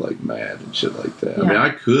 Obviously, when we're like mad and shit like that. I mean, Yeah. I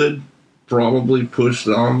could probably push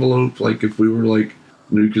the envelope, like if we were like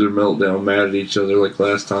nuclear meltdown mad at each other like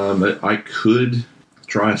last time. I could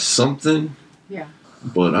try something. Yeah.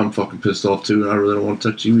 But I'm fucking pissed off too, and I really don't want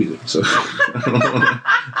to touch you either. So, I don't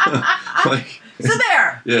want to, like, So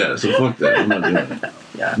there! yeah, so fuck that. I'm not doing it.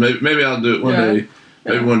 Yeah. Maybe I'll do it one Yeah. day.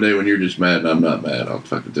 Maybe one day when you're just mad and I'm not mad, I'll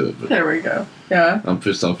fucking do it. But There we go. Yeah. I'm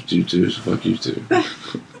pissed off at you too, so fuck you too.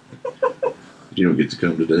 You don't get to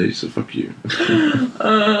come today, so fuck you.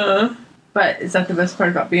 But is that the best part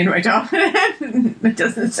about being right dominant? It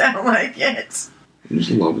doesn't sound like it. There's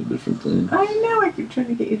a lot of different things. I know. I keep trying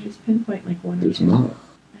to get you to just pinpoint like one or There's two. not.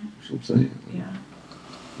 That's what I'm saying. Yeah.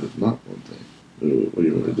 There's not one thing. What do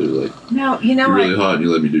you want to do? Like, No, you know you're what? really hot and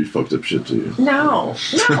you let me do fucked up shit to you. No,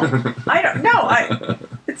 I don't know.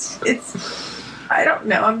 It's. I don't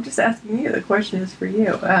know. I'm just asking you. The question is for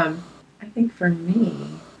you. I think for me,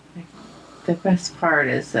 like, the best part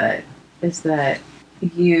is that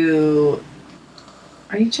you.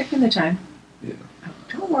 Are you checking the time? Yeah. Oh,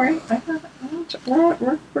 don't worry.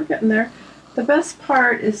 We're getting there. The best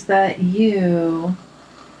part is that you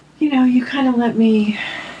kind of let me.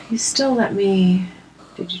 You still let me.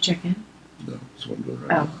 Did you check in? No, that's what I'm doing right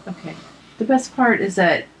now. Oh, okay. The best part is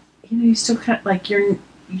that, you still kind of, like,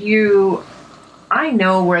 I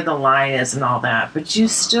know where the line is and all that, but you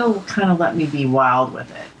still kind of let me be wild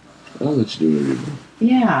with it. I'll let you do whatever you want.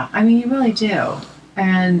 Yeah, I mean, you really do.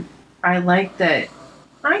 And I like that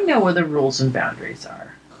I know where the rules and boundaries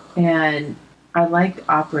are. And I like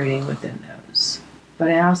operating within those. But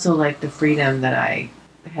I also like the freedom that I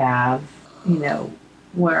have,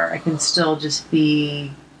 where I can still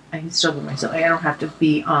be myself. I don't have to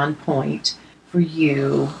be on point for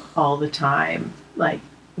you all the time. Like,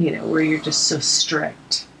 where you're just so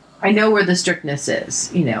strict. I know where the strictness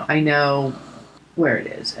is. I know where it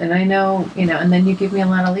is. And I know, and then you give me a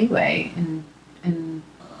lot of leeway in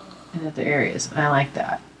other areas. And I like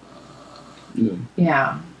that. Yeah.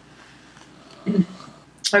 Yeah.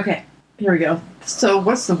 Okay, here we go. So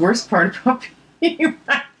what's the worst part about being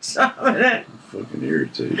my dominant? Fucking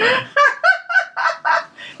irritating.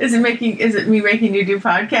 Is it me making you do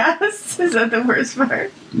podcasts? Is that the worst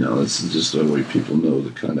part? No, this is just the way people know the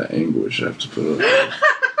kind of anguish I have to put up with.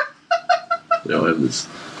 They all have this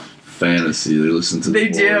fantasy. They listen to the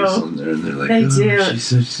voice on there and they're like, They do.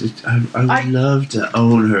 She said, I would love to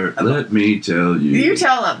own her. Let me tell you. You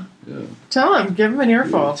tell them. Yeah. Tell them. Give them an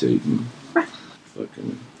earful. Irritating.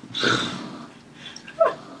 Fucking.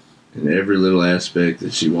 In every little aspect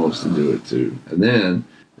that she wants to do it to. And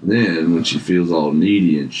then when she feels all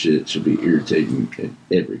needy and shit, she'll be irritating in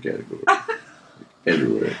every category.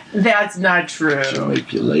 Everywhere. That's not true. She'll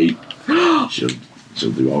make you late.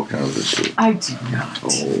 She'll do all kinds of shit. I do not.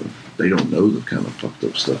 Oh, they don't know the kind of fucked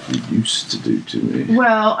up stuff you used to do to me.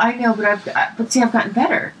 Well, I know, but I've gotten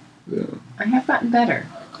better. Yeah. I have gotten better.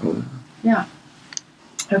 Oh. Yeah.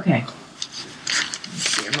 Okay. Let's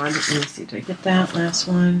see. Let me see. Did I get that last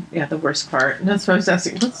one? Yeah, the worst part. And that's what I was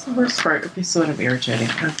asking. What's the worst part? Okay, so I'm irritating.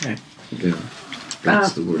 Okay. Yeah.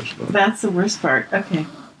 That's the worst part. That's the worst part. Okay.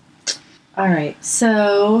 All right.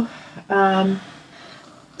 So, the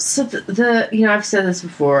you know, I've said this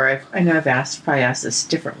before. I know I've probably asked this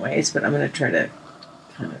different ways, but I'm going to try to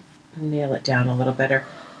kind of nail it down a little better.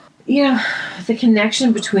 You know, the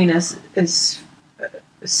connection between us is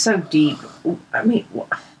so deep. I mean,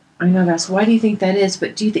 I know I've asked, why do you think that is?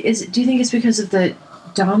 But do you think it's because of the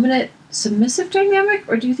dominant submissive dynamic,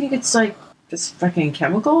 or do you think it's like just fucking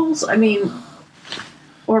chemicals? I mean,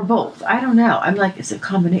 or both. I don't know. I'm like, is it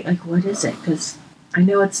combination? Like, what is it? Because I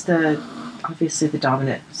know it's obviously the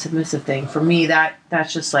dominant submissive thing. For me,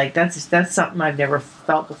 that's just like, that's something I've never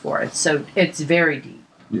felt before. It's very deep.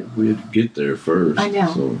 Yeah, we had to get there first. I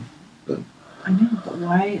know. So, I know, but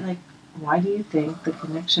why do you think the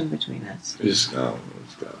connection between us? I don't know,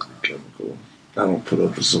 it's got to be chemical. I don't put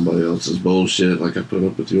up with somebody else's bullshit like I put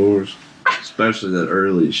up with yours. Especially that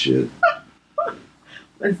early shit.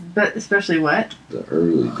 But especially what? The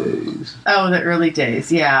early days. Oh, the early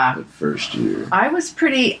days, yeah. That first year. I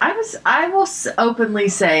will openly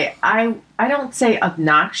say, I don't say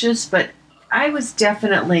obnoxious, but I was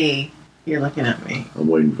definitely, you're looking at me. I'm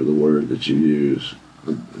waiting for the word that you use.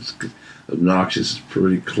 Obnoxious is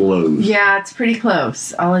pretty close. Yeah, it's pretty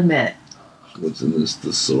close, I'll admit. What's in this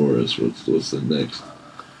thesaurus? What's the next?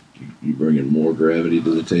 You bringing more gravity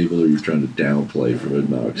to the table, or you trying to downplay from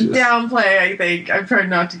obnoxious? Downplay, I think. I've tried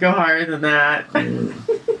not to go higher than that. But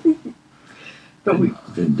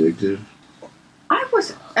vindictive. I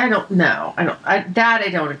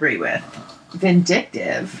don't agree with.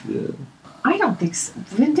 Vindictive. Yeah. I don't think so.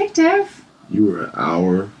 Vindictive. You were an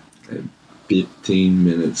hour and 15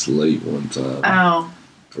 minutes late one time. Oh.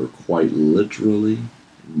 For quite literally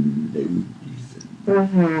no reason.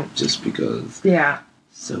 Mm-hmm. Just because. Yeah.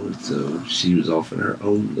 So she was off in her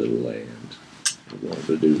own little land. I wanted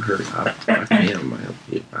to do her. I am.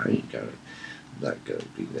 I ain't got it. Not gonna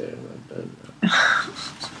be there.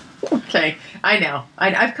 Okay, I know.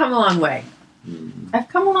 I've come a long way. Mm-hmm. I've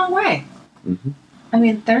come a long way. Mm-hmm. I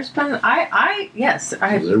mean, there's been yes.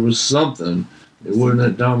 There was something. It wasn't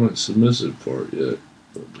that dominant submissive part yet.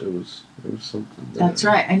 But there was something there. That's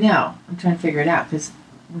right. I know. I'm trying to figure it out because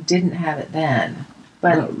we didn't have it then.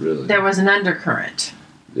 But not really. There was an undercurrent.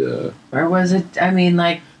 Yeah. Or was it? I mean,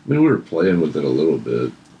 we were playing with it a little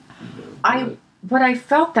bit. But I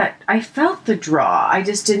felt the draw. I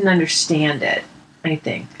just didn't understand it, I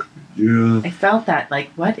think. Yeah. I felt that,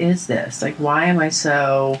 like, what is this? Like, why am I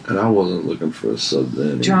so... And I wasn't looking for a sub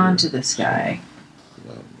then. Drawn to this guy.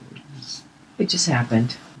 It just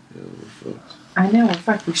happened. Yeah, we're fucked. I know, we're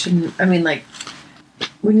fucked. We shouldn't... I mean, like,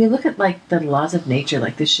 when you look at, like, the laws of nature,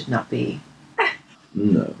 like, this should not be...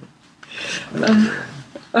 No.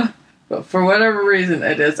 But for whatever reason,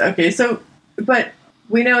 it is. Okay, so... But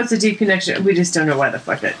we know it's a deep connection. We just don't know why the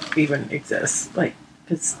fuck it even exists. Like,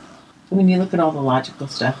 because when you look at all the logical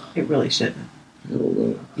stuff, it really shouldn't.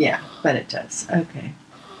 Yeah, but it does. Okay.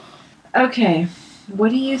 Okay. What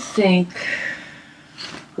do you think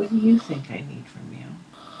I need from you?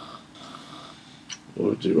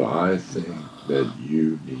 What do I think that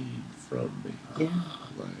you need from me? Yeah.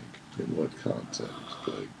 Like, in what context?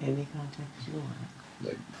 Like, any context you want.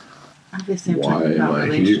 Like, obviously, I'm why talking about am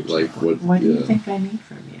I here? relationships. Like, what do you think I need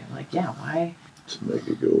from you? Like, yeah, why? To make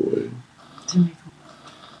it go away. To make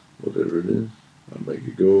whatever it is, I'll make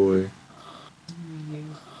it go away. You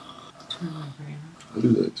turn my brain off. I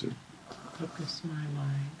do that too. Focus my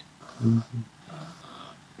mind. Mm-hmm.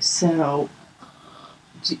 So,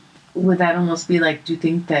 would that almost be like, do you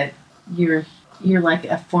think that you're like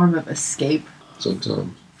a form of escape?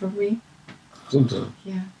 Sometimes. For me? Sometimes.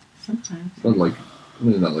 Yeah, sometimes. Not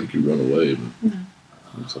like you run away, but No.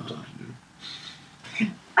 Sometimes you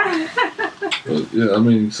do. But yeah, I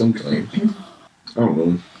mean, sometimes. I don't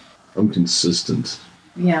know. I'm consistent.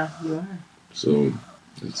 Yeah, you are. So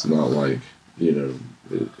it's not like,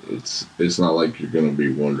 it's not like you're going to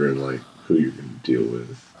be wondering like who you're going to deal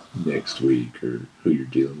with next week or who you're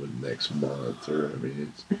dealing with next month, or I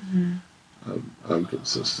mean, it's I'm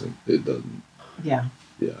consistent. It doesn't. Yeah.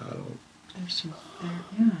 Yeah, I don't.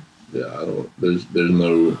 Yeah. I don't. There's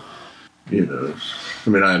no. I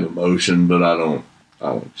mean, I have emotion, but I don't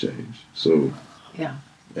change. So. Yeah.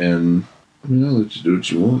 And I mean, I'll let you do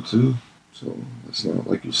what you want to. So it's not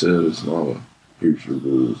like you said. It's not a here's your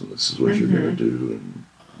rules and this is what you're gonna do, and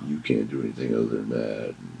you can't do anything other than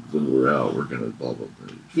that. And when we're out, we're gonna blah blah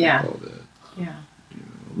blah. Yeah. All that. Yeah.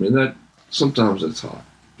 I mean, that sometimes that's hot.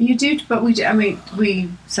 You do, but we do. I mean,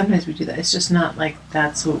 sometimes we do that. It's just not like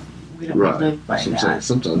that's what we don't live by that.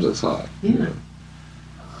 Sometimes that's hot. Yeah.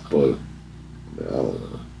 But I don't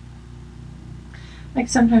know. Like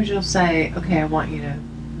sometimes you'll say, "Okay, I want you to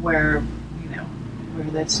wear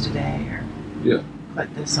this today, or Yeah,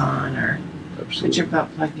 put this on, or put absolutely. your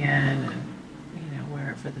butt plug in, and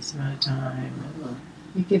wear it for this amount of time.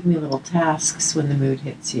 You give me little tasks when the mood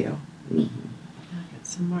hits you. Mhm. I got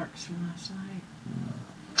some marks from last night.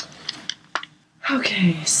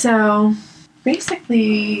 Okay, so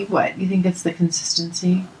basically, what you think it's the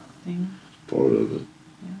consistency thing? Part of it.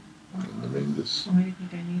 Yeah. And I mean, just Why do you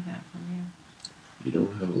think I need that from you? you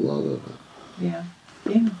don't have a lot of it. Yeah,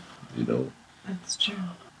 yeah, You don't. that's true.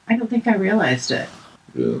 I don't think I realized it.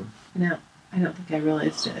 Yeah. No, I don't think I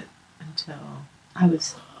realized it until I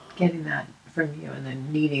was getting that from you and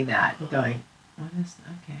then needing that and going, what is,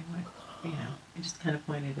 okay, what, it just kind of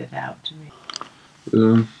pointed it out to me.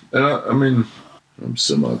 Yeah. And I mean, I'm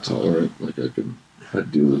semi-tolerant. Like I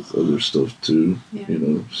deal with other stuff too. Yeah.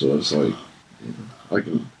 So it's like, I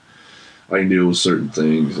can deal with certain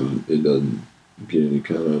things and it doesn't get any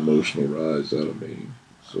kind of emotional rise out of me.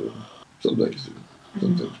 So some things do.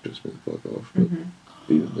 Some things piss me the fuck off. But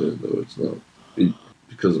even then, though, it's not.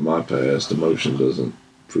 Because of my past, emotion doesn't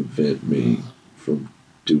prevent me from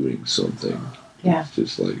doing something. Yeah. It's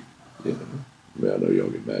just like, I mean, I know y'all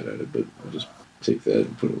get mad at it, but I just take that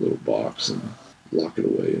and put it in a little box and lock it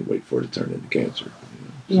away and wait for it to turn into cancer.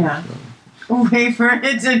 Yeah. Wait for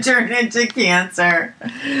it to turn into cancer.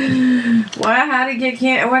 How did it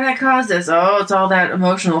get what did cause this? Oh, it's all that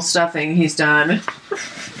emotional stuffing he's done.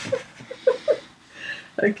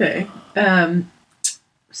 Okay.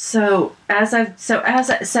 So as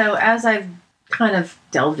I've kind of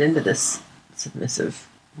delved into this submissive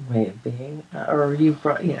way of being, or you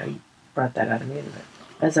brought that out of me,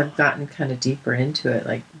 as I've gotten kind of deeper into it,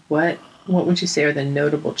 like what would you say are the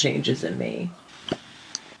notable changes in me?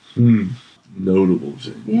 Notable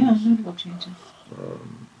changes. Yeah, notable changes.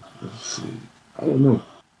 Let's see. I don't know.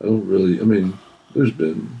 I don't really. I mean, there's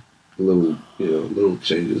been little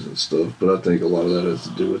changes and stuff, but I think a lot of that has to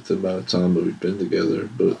do with the amount of time that we've been together.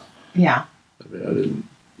 But Yeah. I mean, I didn't.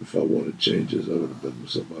 If I wanted changes, I would have been with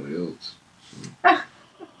somebody else. I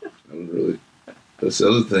don't really. That's the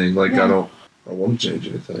other thing. Like Yeah. I don't want to change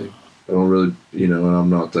anything. I don't really. And I'm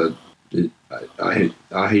not that. I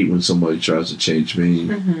hate when somebody tries to change me,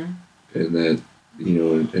 and that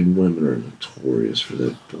and women are notorious for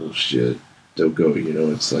that bullshit. They'll go,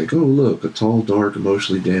 it's like, oh look, a tall, dark,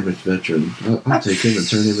 emotionally damaged veteran. I'll take him and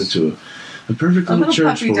turn him into a perfect little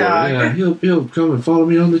church puppy boy. dog. Yeah, he'll come and follow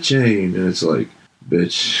me on the chain, and it's like,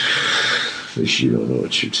 bitch, at least you don't know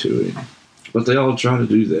what you're doing. But they all try to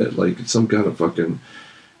do that, like it's some kind of fucking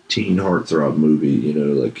teen heartthrob movie,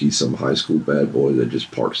 like he's some high school bad boy that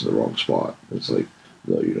just parks in the wrong spot. It's like,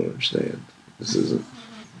 no, you don't understand. This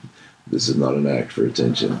is not an act for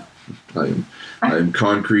attention. I am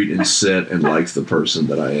concrete and set and like the person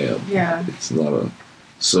that I am. Yeah. It's not a.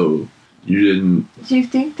 So you didn't. Do you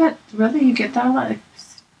think that really you get that a lot?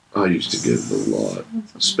 I used to get it a lot,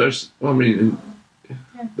 especially. Well, I mean,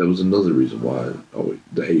 that was another reason why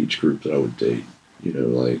the age group that I would date.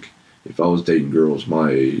 Like if I was dating girls my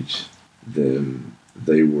age, then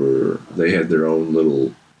they had their own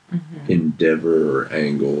little endeavor or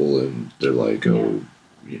angle, and they're like, oh,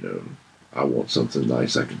 I want something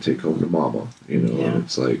nice I can take home to mama, and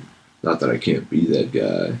it's like, not that I can't be that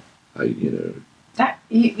guy. That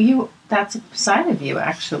that's a side of you,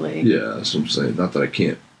 actually. Yeah, that's what I'm saying. Not that I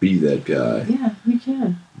can't be that guy. Yeah, you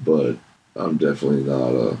can. But I'm definitely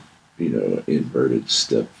not a, inverted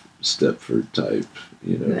Stepford type.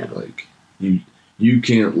 No. Like you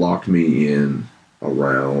can't lock me in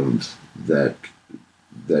around that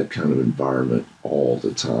kind of environment all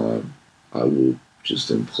the time. I will just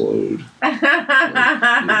implode.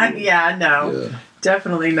 Yeah, no. Yeah.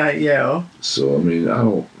 Definitely not you. So I mean, I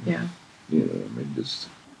don't. Yeah. Just.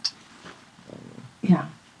 Yeah.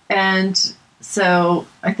 And so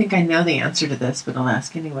I think I know the answer to this, but I'll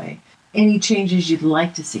ask anyway. Any changes you'd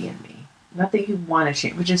like to see in me? Not that you want to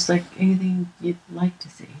change, but just like anything you'd like to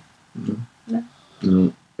see.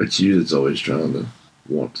 No, it's you that's always trying to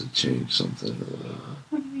want to change something or whatever.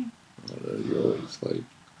 What do you mean? I don't know, you're always like,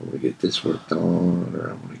 I want to get this worked on, or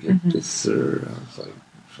I want to get this, or I was like,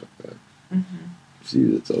 fuck that. It's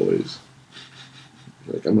you that's always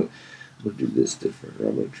like, I'm gonna do this different, or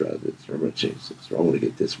I'm gonna try this, or I'm gonna change this, or I want to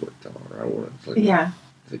get this worked on, or I want to. It's like, Yeah.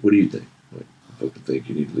 It's like, what do you think? Like, I fucking think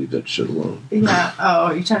you need to leave that shit alone. Yeah.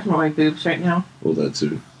 Oh, you're talking about my boobs right now? Well, that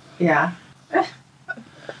too. Yeah.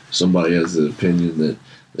 Somebody has the opinion that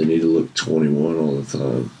they need to look 21 all the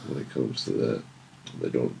time when it comes to that. They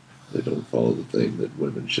don't follow the thing that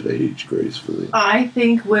women should age gracefully. I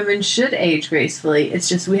think women should age gracefully. It's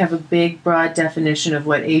just we have a big, broad definition of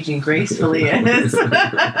what aging gracefully is.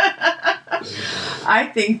 I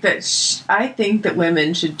think that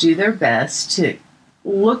women should do their best to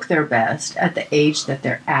look their best at the age that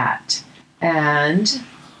they're at, and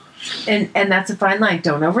that's a fine line.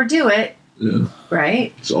 Don't overdo it. Yeah.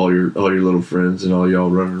 Right. It's all your little friends and all y'all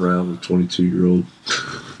running around with 22-year-old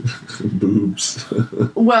boobs.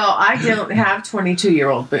 Well, I don't have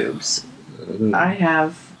 22-year-old boobs. I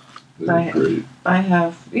have. Great. I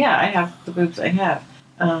have the boobs I have.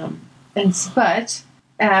 But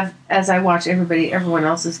as I watch everyone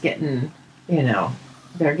else is getting,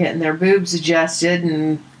 they're getting their boobs adjusted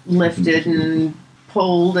and lifted and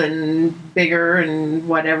pulled and bigger and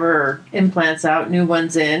whatever, or implants out, new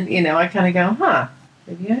ones in, I kind of go,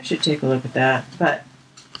 maybe I should take a look at that. But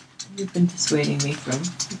you've been dissuading me from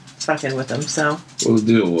fucking with them, so. Well, the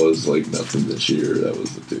deal was like nothing this year. That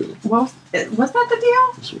was the deal. Well, was that the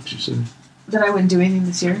deal? That's what you said. That I wouldn't do anything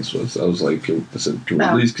this year? That's what I was like, can we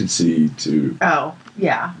at least concede to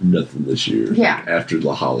nothing this year? Yeah. Like after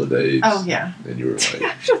the holidays. Oh, yeah. And you were like...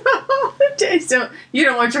 After the holidays. You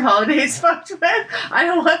don't want your holidays fucked with? I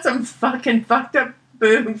don't want some fucking fucked up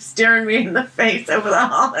boobs staring me in the face over the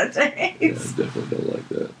holidays. Yeah, I definitely don't like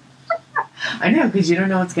that. I know, because you don't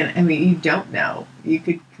know what's going to... you don't know. You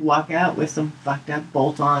could walk out with some fucked up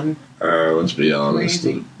bolt-on... let's be honest.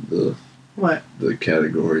 What? The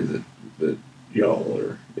category that y'all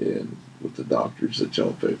are in with the doctors that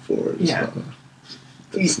y'all pay for.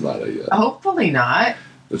 It's not a... hopefully not.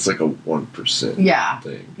 It's like a 1% thing. Yeah.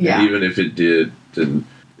 And even if it did, then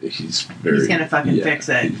he's going to fucking fix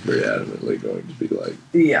it. He's very adamantly going to be like...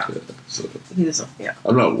 Yeah. So he doesn't... Yeah.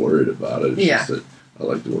 I'm not worried about it. It's just that I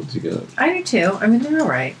like the ones you got. I do too. I mean, they're all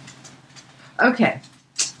right. Okay.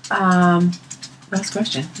 Last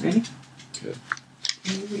question. Ready? Okay.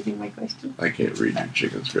 Are you reading my question? I can't read your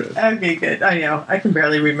chicken scratch. Okay, good. I know. I can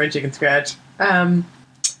barely read my chicken scratch. All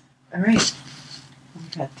right.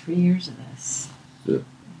 We've had 3 years of this. Yeah. Are you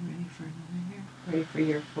ready for another year? Ready for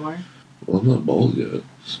year 4? Well, I'm not bald yet,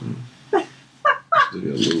 so still got a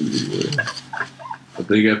little leeway. I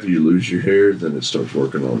think after you lose your hair, then it starts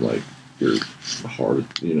working on like your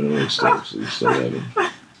heart, and stuff. So you start having.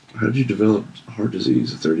 How did you develop heart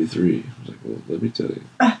disease at 33? I was like, well, let me tell you.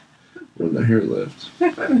 When the hair left,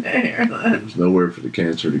 there was nowhere for the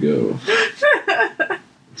cancer to go.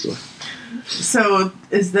 So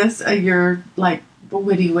is this your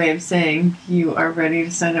witty way of saying you are ready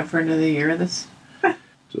to sign up for another year of this?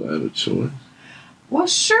 Do I have a choice? Well,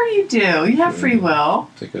 sure you do. You have free will.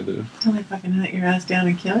 I think I do. Until I fucking hunt your ass down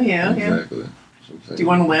and kill you. Exactly. Yeah. Do you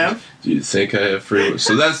want to live? Do you think I have free will?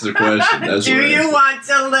 So that's the question. Do you want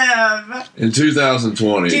to live? In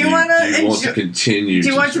 2020, do you want to continue? Do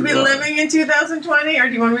you want to be survive? living in 2020, or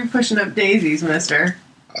do you want to be pushing up daisies, mister?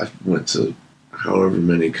 I went to however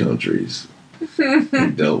many countries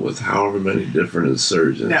and dealt with however many different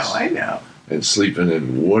insurgents. No, I know. And sleeping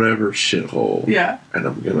in whatever shithole. Yeah. And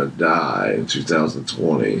I'm going to die in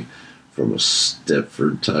 2020 from a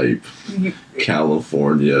Stepford type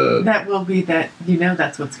California. That will be that.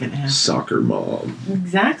 That's what's going to happen. Soccer mom.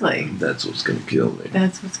 Exactly. That's what's going to kill me.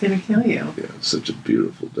 That's what's going to kill you. Yeah, such a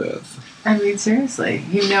beautiful death. I mean, seriously,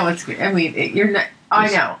 it's. I mean, you're not.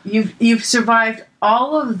 I know you've survived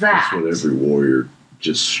all of that. That's what every warrior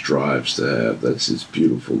just strives to have. That's his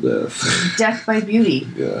beautiful death. Death by beauty.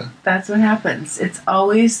 Yeah. That's what happens. That's the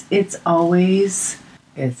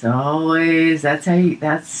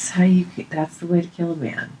way to kill a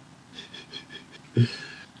man.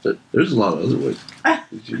 But there's a lot of other ways that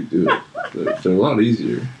you can do it. They're a lot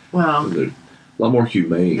easier. Well, they're a lot more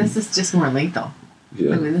humane. This is just more lethal.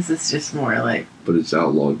 Yeah. I mean, this is just more like... But it's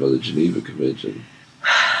outlawed by the Geneva Convention.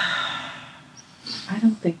 I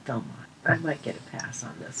don't think they'll mind. I might get a pass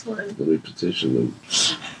on this one. Let me petition them.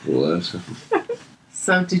 We'll ask them.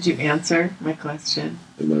 So, did you answer my question?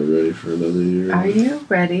 Am I ready for another year? Are you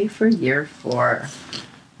ready for year 4?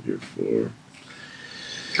 Year 4.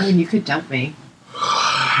 I mean, you could dump me.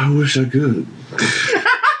 I wish I could.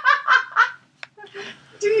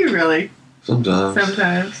 Do you really?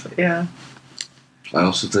 Sometimes, yeah. I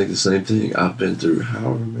also think the same thing. I've been through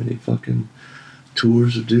however many fucking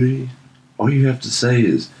tours of duty. All you have to say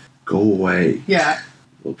is, go away. Yeah.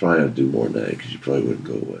 We'll probably have to do more than that because you probably wouldn't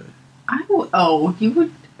go away. You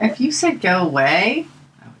would... If you said go away...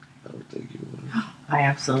 I would think you would. I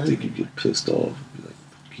absolutely I think you'd get pissed off and be like,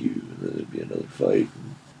 fuck you, and then it'd be another fight.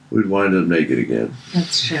 We'd wind up naked again.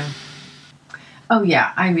 That's true. Oh,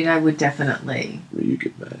 yeah. I mean, I would definitely... You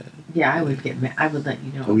get mad. Yeah, I would get mad. I would let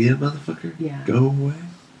you know. Oh, yeah, motherfucker? Yeah. Go away?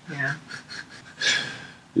 Yeah.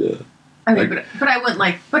 Yeah. I mean, but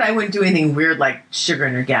I wouldn't do anything weird like sugar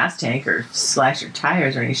in your gas tank or slash your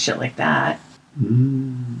tires or any shit like that.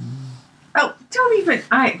 Mm. Oh, Don't even.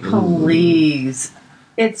 Please.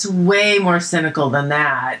 It's way more cynical than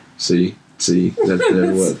that. See, that's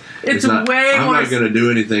what. It's way I'm more. not going to do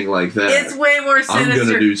anything like that. It's way more sinister. I'm going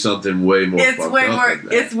to do something way more. It's way more.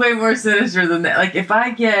 It's way more sinister than that. Like if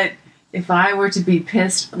I were to be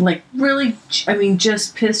pissed, like really, I mean,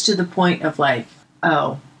 just pissed to the point of like,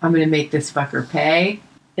 oh, I'm going to make this fucker pay.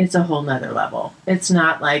 It's a whole nother level. It's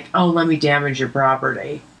not like, oh, let me damage your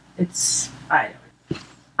property.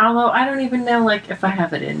 Although I don't even know, like, if I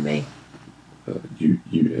have it in me. You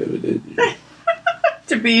have it in you.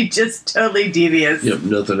 To be just totally devious. You have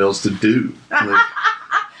nothing else to do. Like,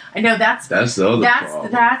 I know that's the other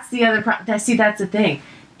problem. That's the other problem. See, that's the thing.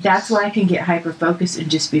 That's why I can get hyper-focused and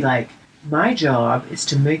just be like, my job is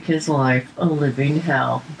to make his life a living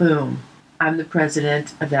hell. Boom. I'm the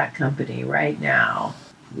president of that company right now.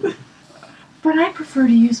 But I prefer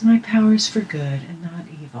to use my powers for good and not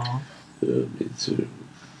evil. Yeah, me too.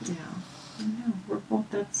 Yeah. I know. We're both,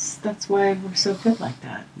 that's why we're so good like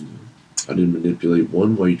that. Yeah. I didn't manipulate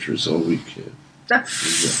one waitress all weekend.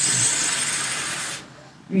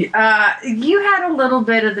 You had a little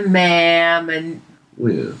bit of the ma'am and...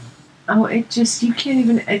 Yeah. Oh, it just, you can't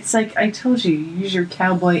even, it's like, I told you use your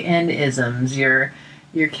cowboy N-isms, your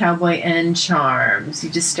cowboy N charms. You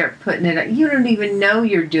just start putting it, you don't even know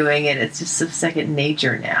you're doing it. It's just of second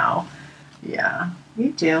nature now. Yeah,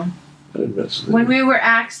 you do. I didn't mess with When it. we were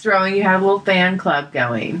axe throwing, you had a little fan club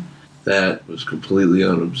going. That was completely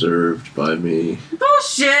unobserved by me.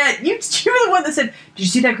 Bullshit! You were the one that said, did you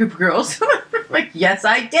see that group of girls? I'm like, yes,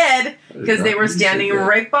 I did. Because they were standing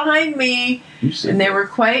right behind me. And they were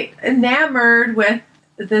quite enamored with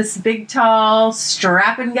this big, tall,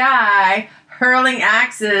 strapping guy hurling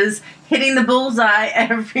axes, hitting the bullseye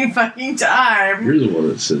every fucking time. You're the one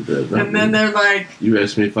that said that. And then they're like... You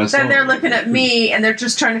asked me if I saw Then they're looking at me, and they're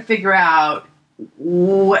just trying to figure out,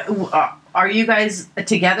 what are you guys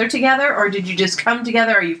together, or did you just come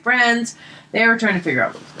together? Are you friends? They were trying to figure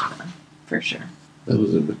out what was going on, for sure. That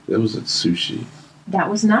was at sushi. That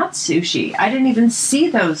was not sushi. I didn't even see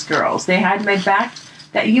those girls. They had my back.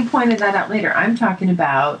 That you pointed that out later. I'm talking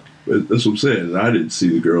about... But that's what I'm saying. I didn't see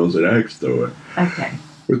the girls at Axe Thrower. Okay.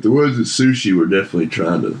 But the ones at sushi were definitely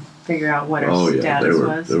trying to... Figure out what our status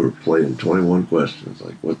was. They were playing 21 questions.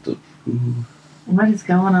 Like, what the... Ooh. What is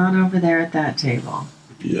going on over there at that table?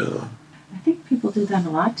 Yeah. I think people do that a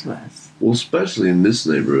lot to us. Well, especially in this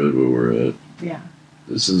neighborhood where we're at. Yeah.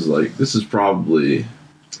 This is probably...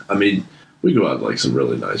 I mean, we go out to, like, some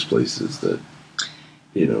really nice places that...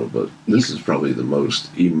 You know, but this is probably the most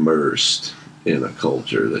immersed in a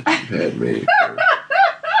culture that you've had me for.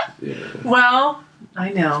 Yeah. Well, I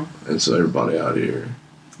know. And so everybody out here.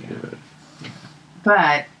 Yeah.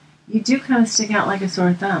 But you do kind of stick out like a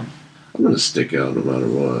sore thumb. I'm going to stick out no matter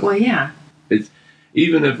what. Well, yeah.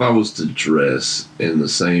 Even if I was to dress in the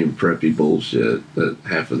same preppy bullshit that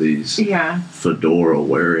half of these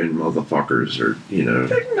fedora-wearing motherfuckers are, you know.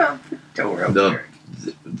 They're not fedora-wearing.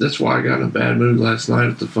 That's why I got in a bad mood last night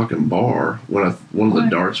at the fucking bar when one of the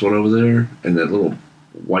darts went over there, and that little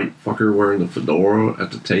white fucker wearing the fedora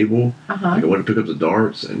at the table. Like I went to pick up the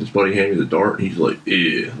darts, and his buddy handed me the dart, and he's like,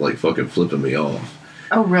 "Eh," like fucking flipping me off.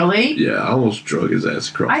 Oh, really? Yeah, I almost drug his ass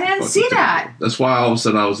across. I didn't see that. That's why all of a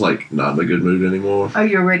sudden I was like, not in a good mood anymore. Oh,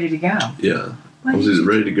 you're ready to go. Yeah, I was either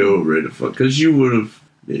ready to go or ready to fuck. Because you would have.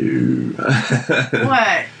 No.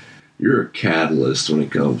 What? You're a catalyst when it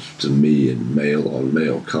comes to me and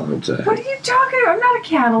male-on-male contact. What are you talking about? I'm not a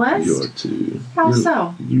catalyst. You are too. How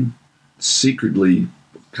so? You secretly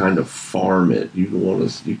kind of farm it. You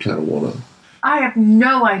kind of want to. I have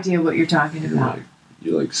no idea what you're talking about.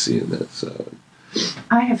 You like seeing that side.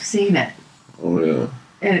 I have seen it. Oh yeah.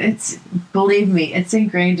 And believe me, it's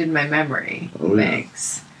ingrained in my memory. Oh yeah.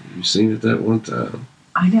 Thanks. You've seen it that one time.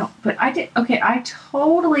 I know, but I did. Okay, I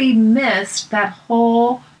totally missed that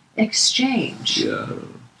whole exchange. Yeah.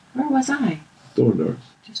 Where was I? Throwing darts.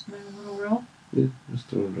 Just my little roll? Yeah, just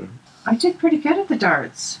throwing darts. I did pretty good at the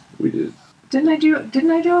darts. We did. Didn't I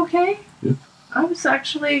do okay? Yeah. I was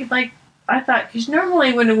actually like, I thought, because normally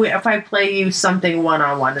if I play you something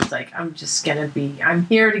one-on-one, it's like, I'm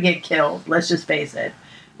here to get killed. Let's just face it.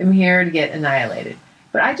 I'm here to get annihilated.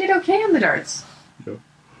 But I did okay on the darts. Yeah.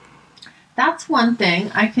 That's one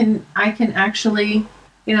thing. I can actually,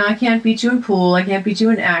 I can't beat you in pool. I can't beat you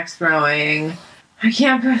in axe throwing. I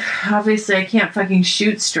can't fucking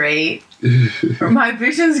shoot straight. My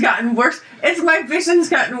vision's gotten worse. My vision's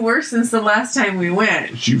gotten worse since the last time we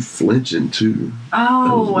went. But you flinching too. Oh.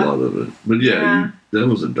 That was a lot of it. But yeah. That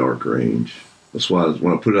was a dark range. That's why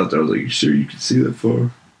when I put it out there, I was like, you sure you could see that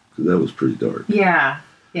far? Because that was pretty dark. Yeah.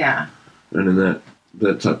 Yeah. And then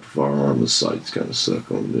that type of firearm, the sights kind of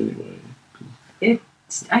suck on it anyway.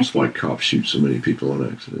 That's why cops shoot so many people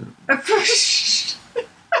on accident.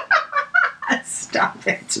 Stop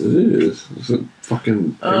it. It is. It's a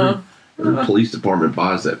fucking... Every police department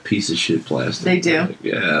buys that piece of shit plastic. They do? Like,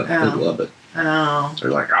 yeah, they love it. Oh.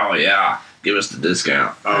 They're like, oh yeah, give us the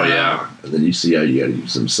discount. Oh yeah. And then you see how you got to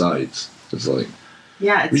use some sites. It's like...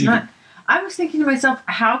 Yeah, it's not... I was thinking to myself,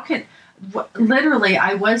 how can... Literally,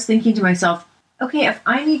 I was thinking to myself, okay, if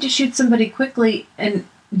I need to shoot somebody quickly and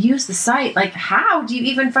use the site, like, how do you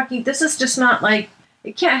even fucking... This is just not like...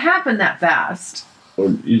 It can't happen that fast. Or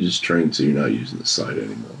you just train so you're not using the site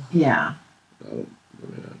anymore. Yeah.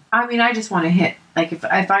 I just want to hit, like, if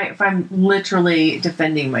I'm literally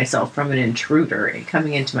defending myself from an intruder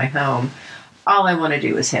coming into my home, all I want to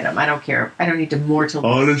do is hit him. I don't care. I don't need to mortally.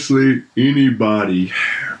 Honestly, anybody,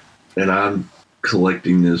 and I'm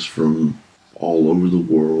collecting this from all over the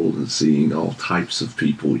world and seeing all types of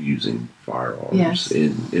people using firearms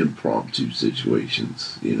in impromptu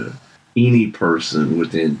situations. You know, any person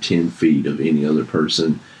within 10 feet of any other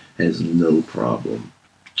person has no problem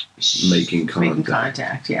making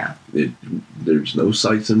contact. Yeah. There's no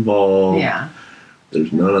sights involved. Yeah.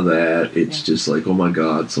 There's none of that. It's just like, oh my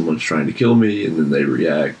God, someone's trying to kill me, and then they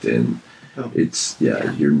react, and it's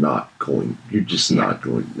you're not going.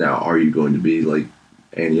 Now, are you going to be like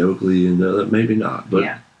Annie Oakley and maybe not,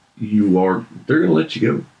 but you are. They're gonna let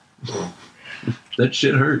you go. That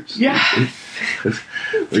shit hurts. Yeah.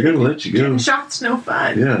 They're gonna let you go. Getting shot's no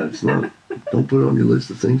fun. Yeah, it's not. Don't put it on your list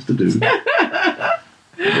of things to do.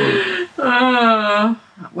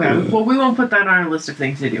 Well, we won't put that on our list of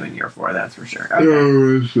things to do in year 4, that's for sure. Okay.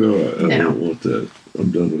 I don't want that.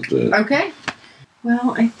 I'm done with that. Okay.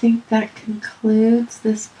 Well, I think that concludes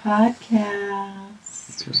this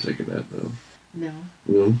podcast. Just taking that though. No.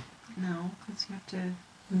 No? No, because you have to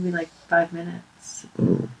maybe like 5 minutes.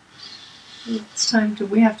 Oh. It's time to.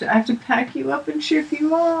 I have to pack you up and ship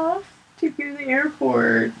you off. Take you to the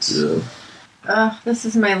airport. Yeah. This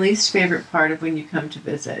is my least favorite part of when you come to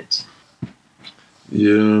visit.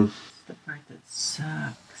 Yeah. The part that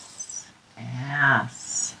sucks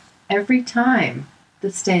ass. Every time.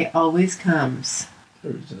 This day always comes.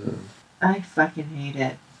 Every time. I fucking hate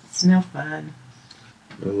it. It's no fun.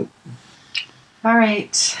 Well. All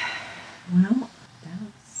right. Well,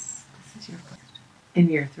 this is your first. In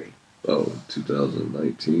year 3. Oh,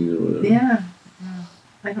 2019 or whatever. Yeah.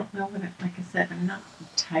 I don't know what like I said, I'm not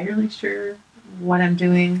entirely sure what I'm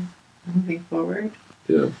doing moving forward.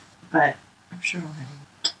 Yeah. But I'm sure I'll have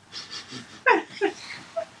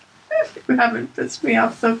you haven't pissed me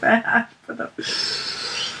off so bad.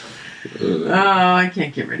 I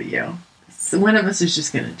can't get rid of you. So one of us is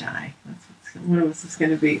just going to die. One of us is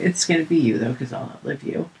going to be... It's going to be you, though, because I'll outlive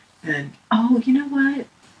you. And, you know what?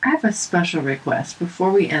 I have a special request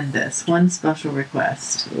before we end this. One special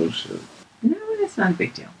request. Oh, shit. No, it's not a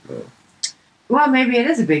big deal. Oh. Well, maybe it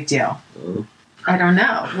is a big deal. Oh. I don't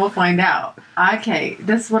know. We'll find out. Okay,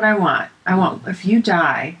 this is what I want. If you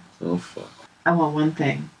die... Oh, fuck. I want one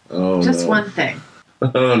thing. Oh, Just no. one thing.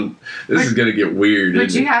 This is going to get weird, But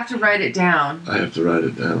isn't you it? have to write it down. I have to write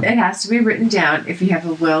it down. It has to be written down. If you have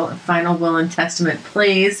a final will and testament,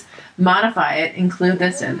 please modify it. Include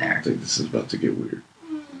this in there. I think this is about to get weird.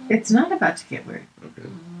 It's not about to get weird. Okay.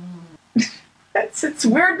 It's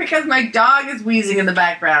weird because my dog is wheezing in the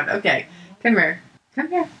background. Okay, come here. Come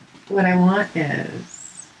here. What I want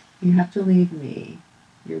is you have to leave me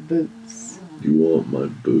your boots. You want my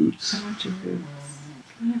boots? I want your boots.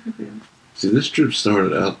 Can you have your boots? See, this trip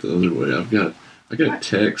started out the other way. I got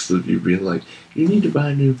texts of you being like, you need to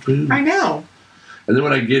buy new boots. I know. And then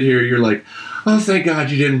when I get here, you're like, oh, thank God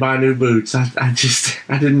you didn't buy new boots. I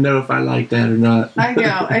didn't know if I liked that or not. I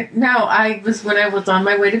know. When I was on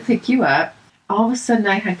my way to pick you up, all of a sudden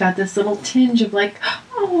I had got this little tinge of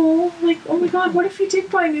oh my God, what if you did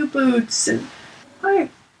buy new boots? And I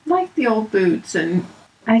like the old boots, and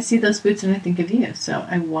I see those boots and I think of you. So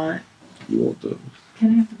I want. You want those?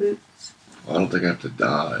 Can I have the boots? I don't think I have to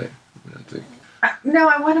die. I think. No,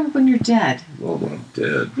 I want them when you're dead. Well, when I'm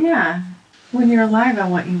dead. Yeah. When you're alive, I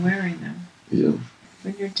want you wearing them. Yeah.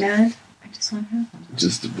 When you're dead, I just want to have them.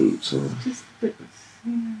 Just the boots, huh? Just the boots.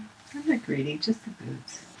 Yeah. I'm not greedy, just the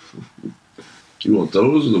boots. You want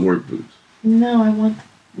those or the work boots? No, I don't want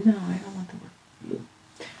the work. No.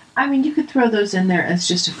 I mean, you could throw those in there as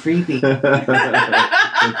just a freebie.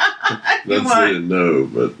 Not saying no,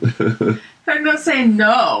 but... I'm not saying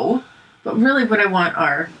no, but really what I want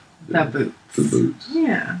are the boots. The boots.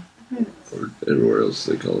 Yeah, the boots. Or everywhere else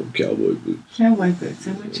they call them cowboy boots. Cowboy boots.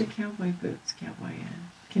 I want your cowboy boots, cowboy.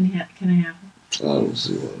 Can I have them? I don't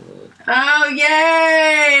see why not. Oh,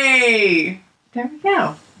 yay! There we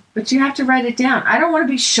go. But you have to write it down. I don't want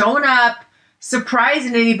to be showing up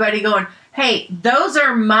surprising anybody going, hey, those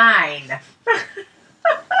are mine.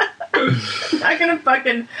 I'm not going to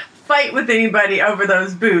fucking fight with anybody over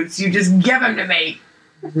those boots. You just give them to me.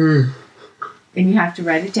 And you have to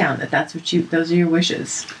write it down that's what those are your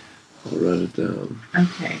wishes. I'll write it down.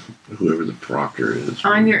 Okay. Whoever the proctor is.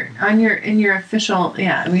 In your official,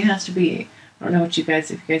 yeah, I mean, it has to be, I don't know what if you guys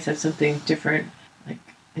have something different, like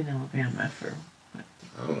in Alabama for what?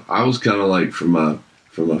 I was kind of like, for my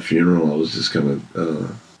funeral, I was just going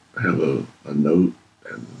to have a note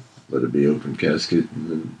and let it be open casket, and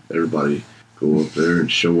then everybody go up there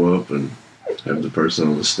and show up and have the person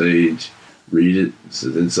on the stage read it. It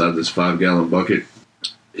says, inside this 5-gallon bucket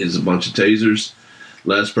is a bunch of tasers.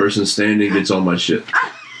 Last person standing gets all my shit.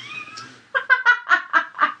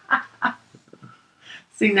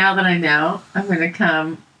 See, now that I know, I'm going to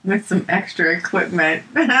come with some extra equipment.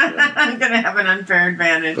 I'm going to have an unfair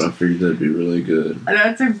advantage. But I figured that'd be really good.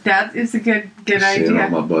 That is a good idea. Seeing all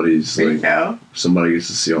my buddies, there like, somebody gets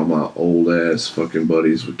to see all my old ass fucking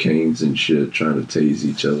buddies with canes and shit trying to tase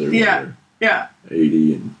each other. Yeah.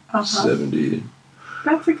 80 and 70.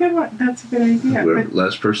 That's a good one. That's a good idea. Whoever,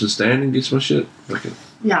 last person standing gets my shit. Okay.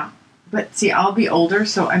 Yeah. But see, I'll be older,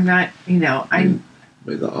 so I'm not,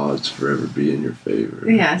 May the odds forever be in your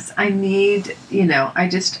favor. Yes, I need, I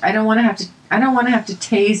don't want to have to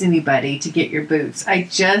tase anybody to get your boots. I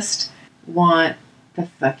just want the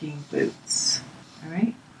fucking boots. All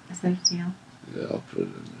right? Is that a deal? Yeah, I'll put it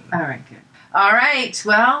in there. All right, good. All right,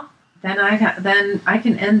 well, then I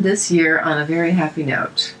can end this year on a very happy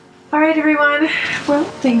note. All right, everyone. Well,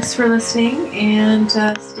 thanks for listening, and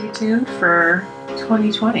stay tuned for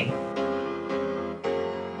 2020.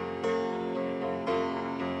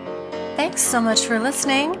 Thanks so much for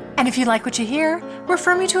listening. And if you like what you hear,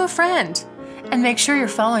 refer me to a friend. And make sure you're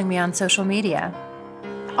following me on social media.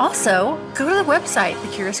 Also, go to the website,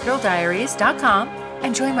 thecuriousgirldiaries.com,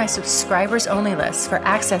 and join my subscribers-only list for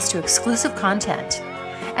access to exclusive content.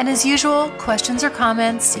 And as usual, questions or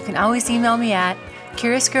comments, you can always email me at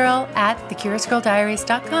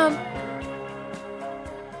curiousgirl@thecuriousgirldiaries.com.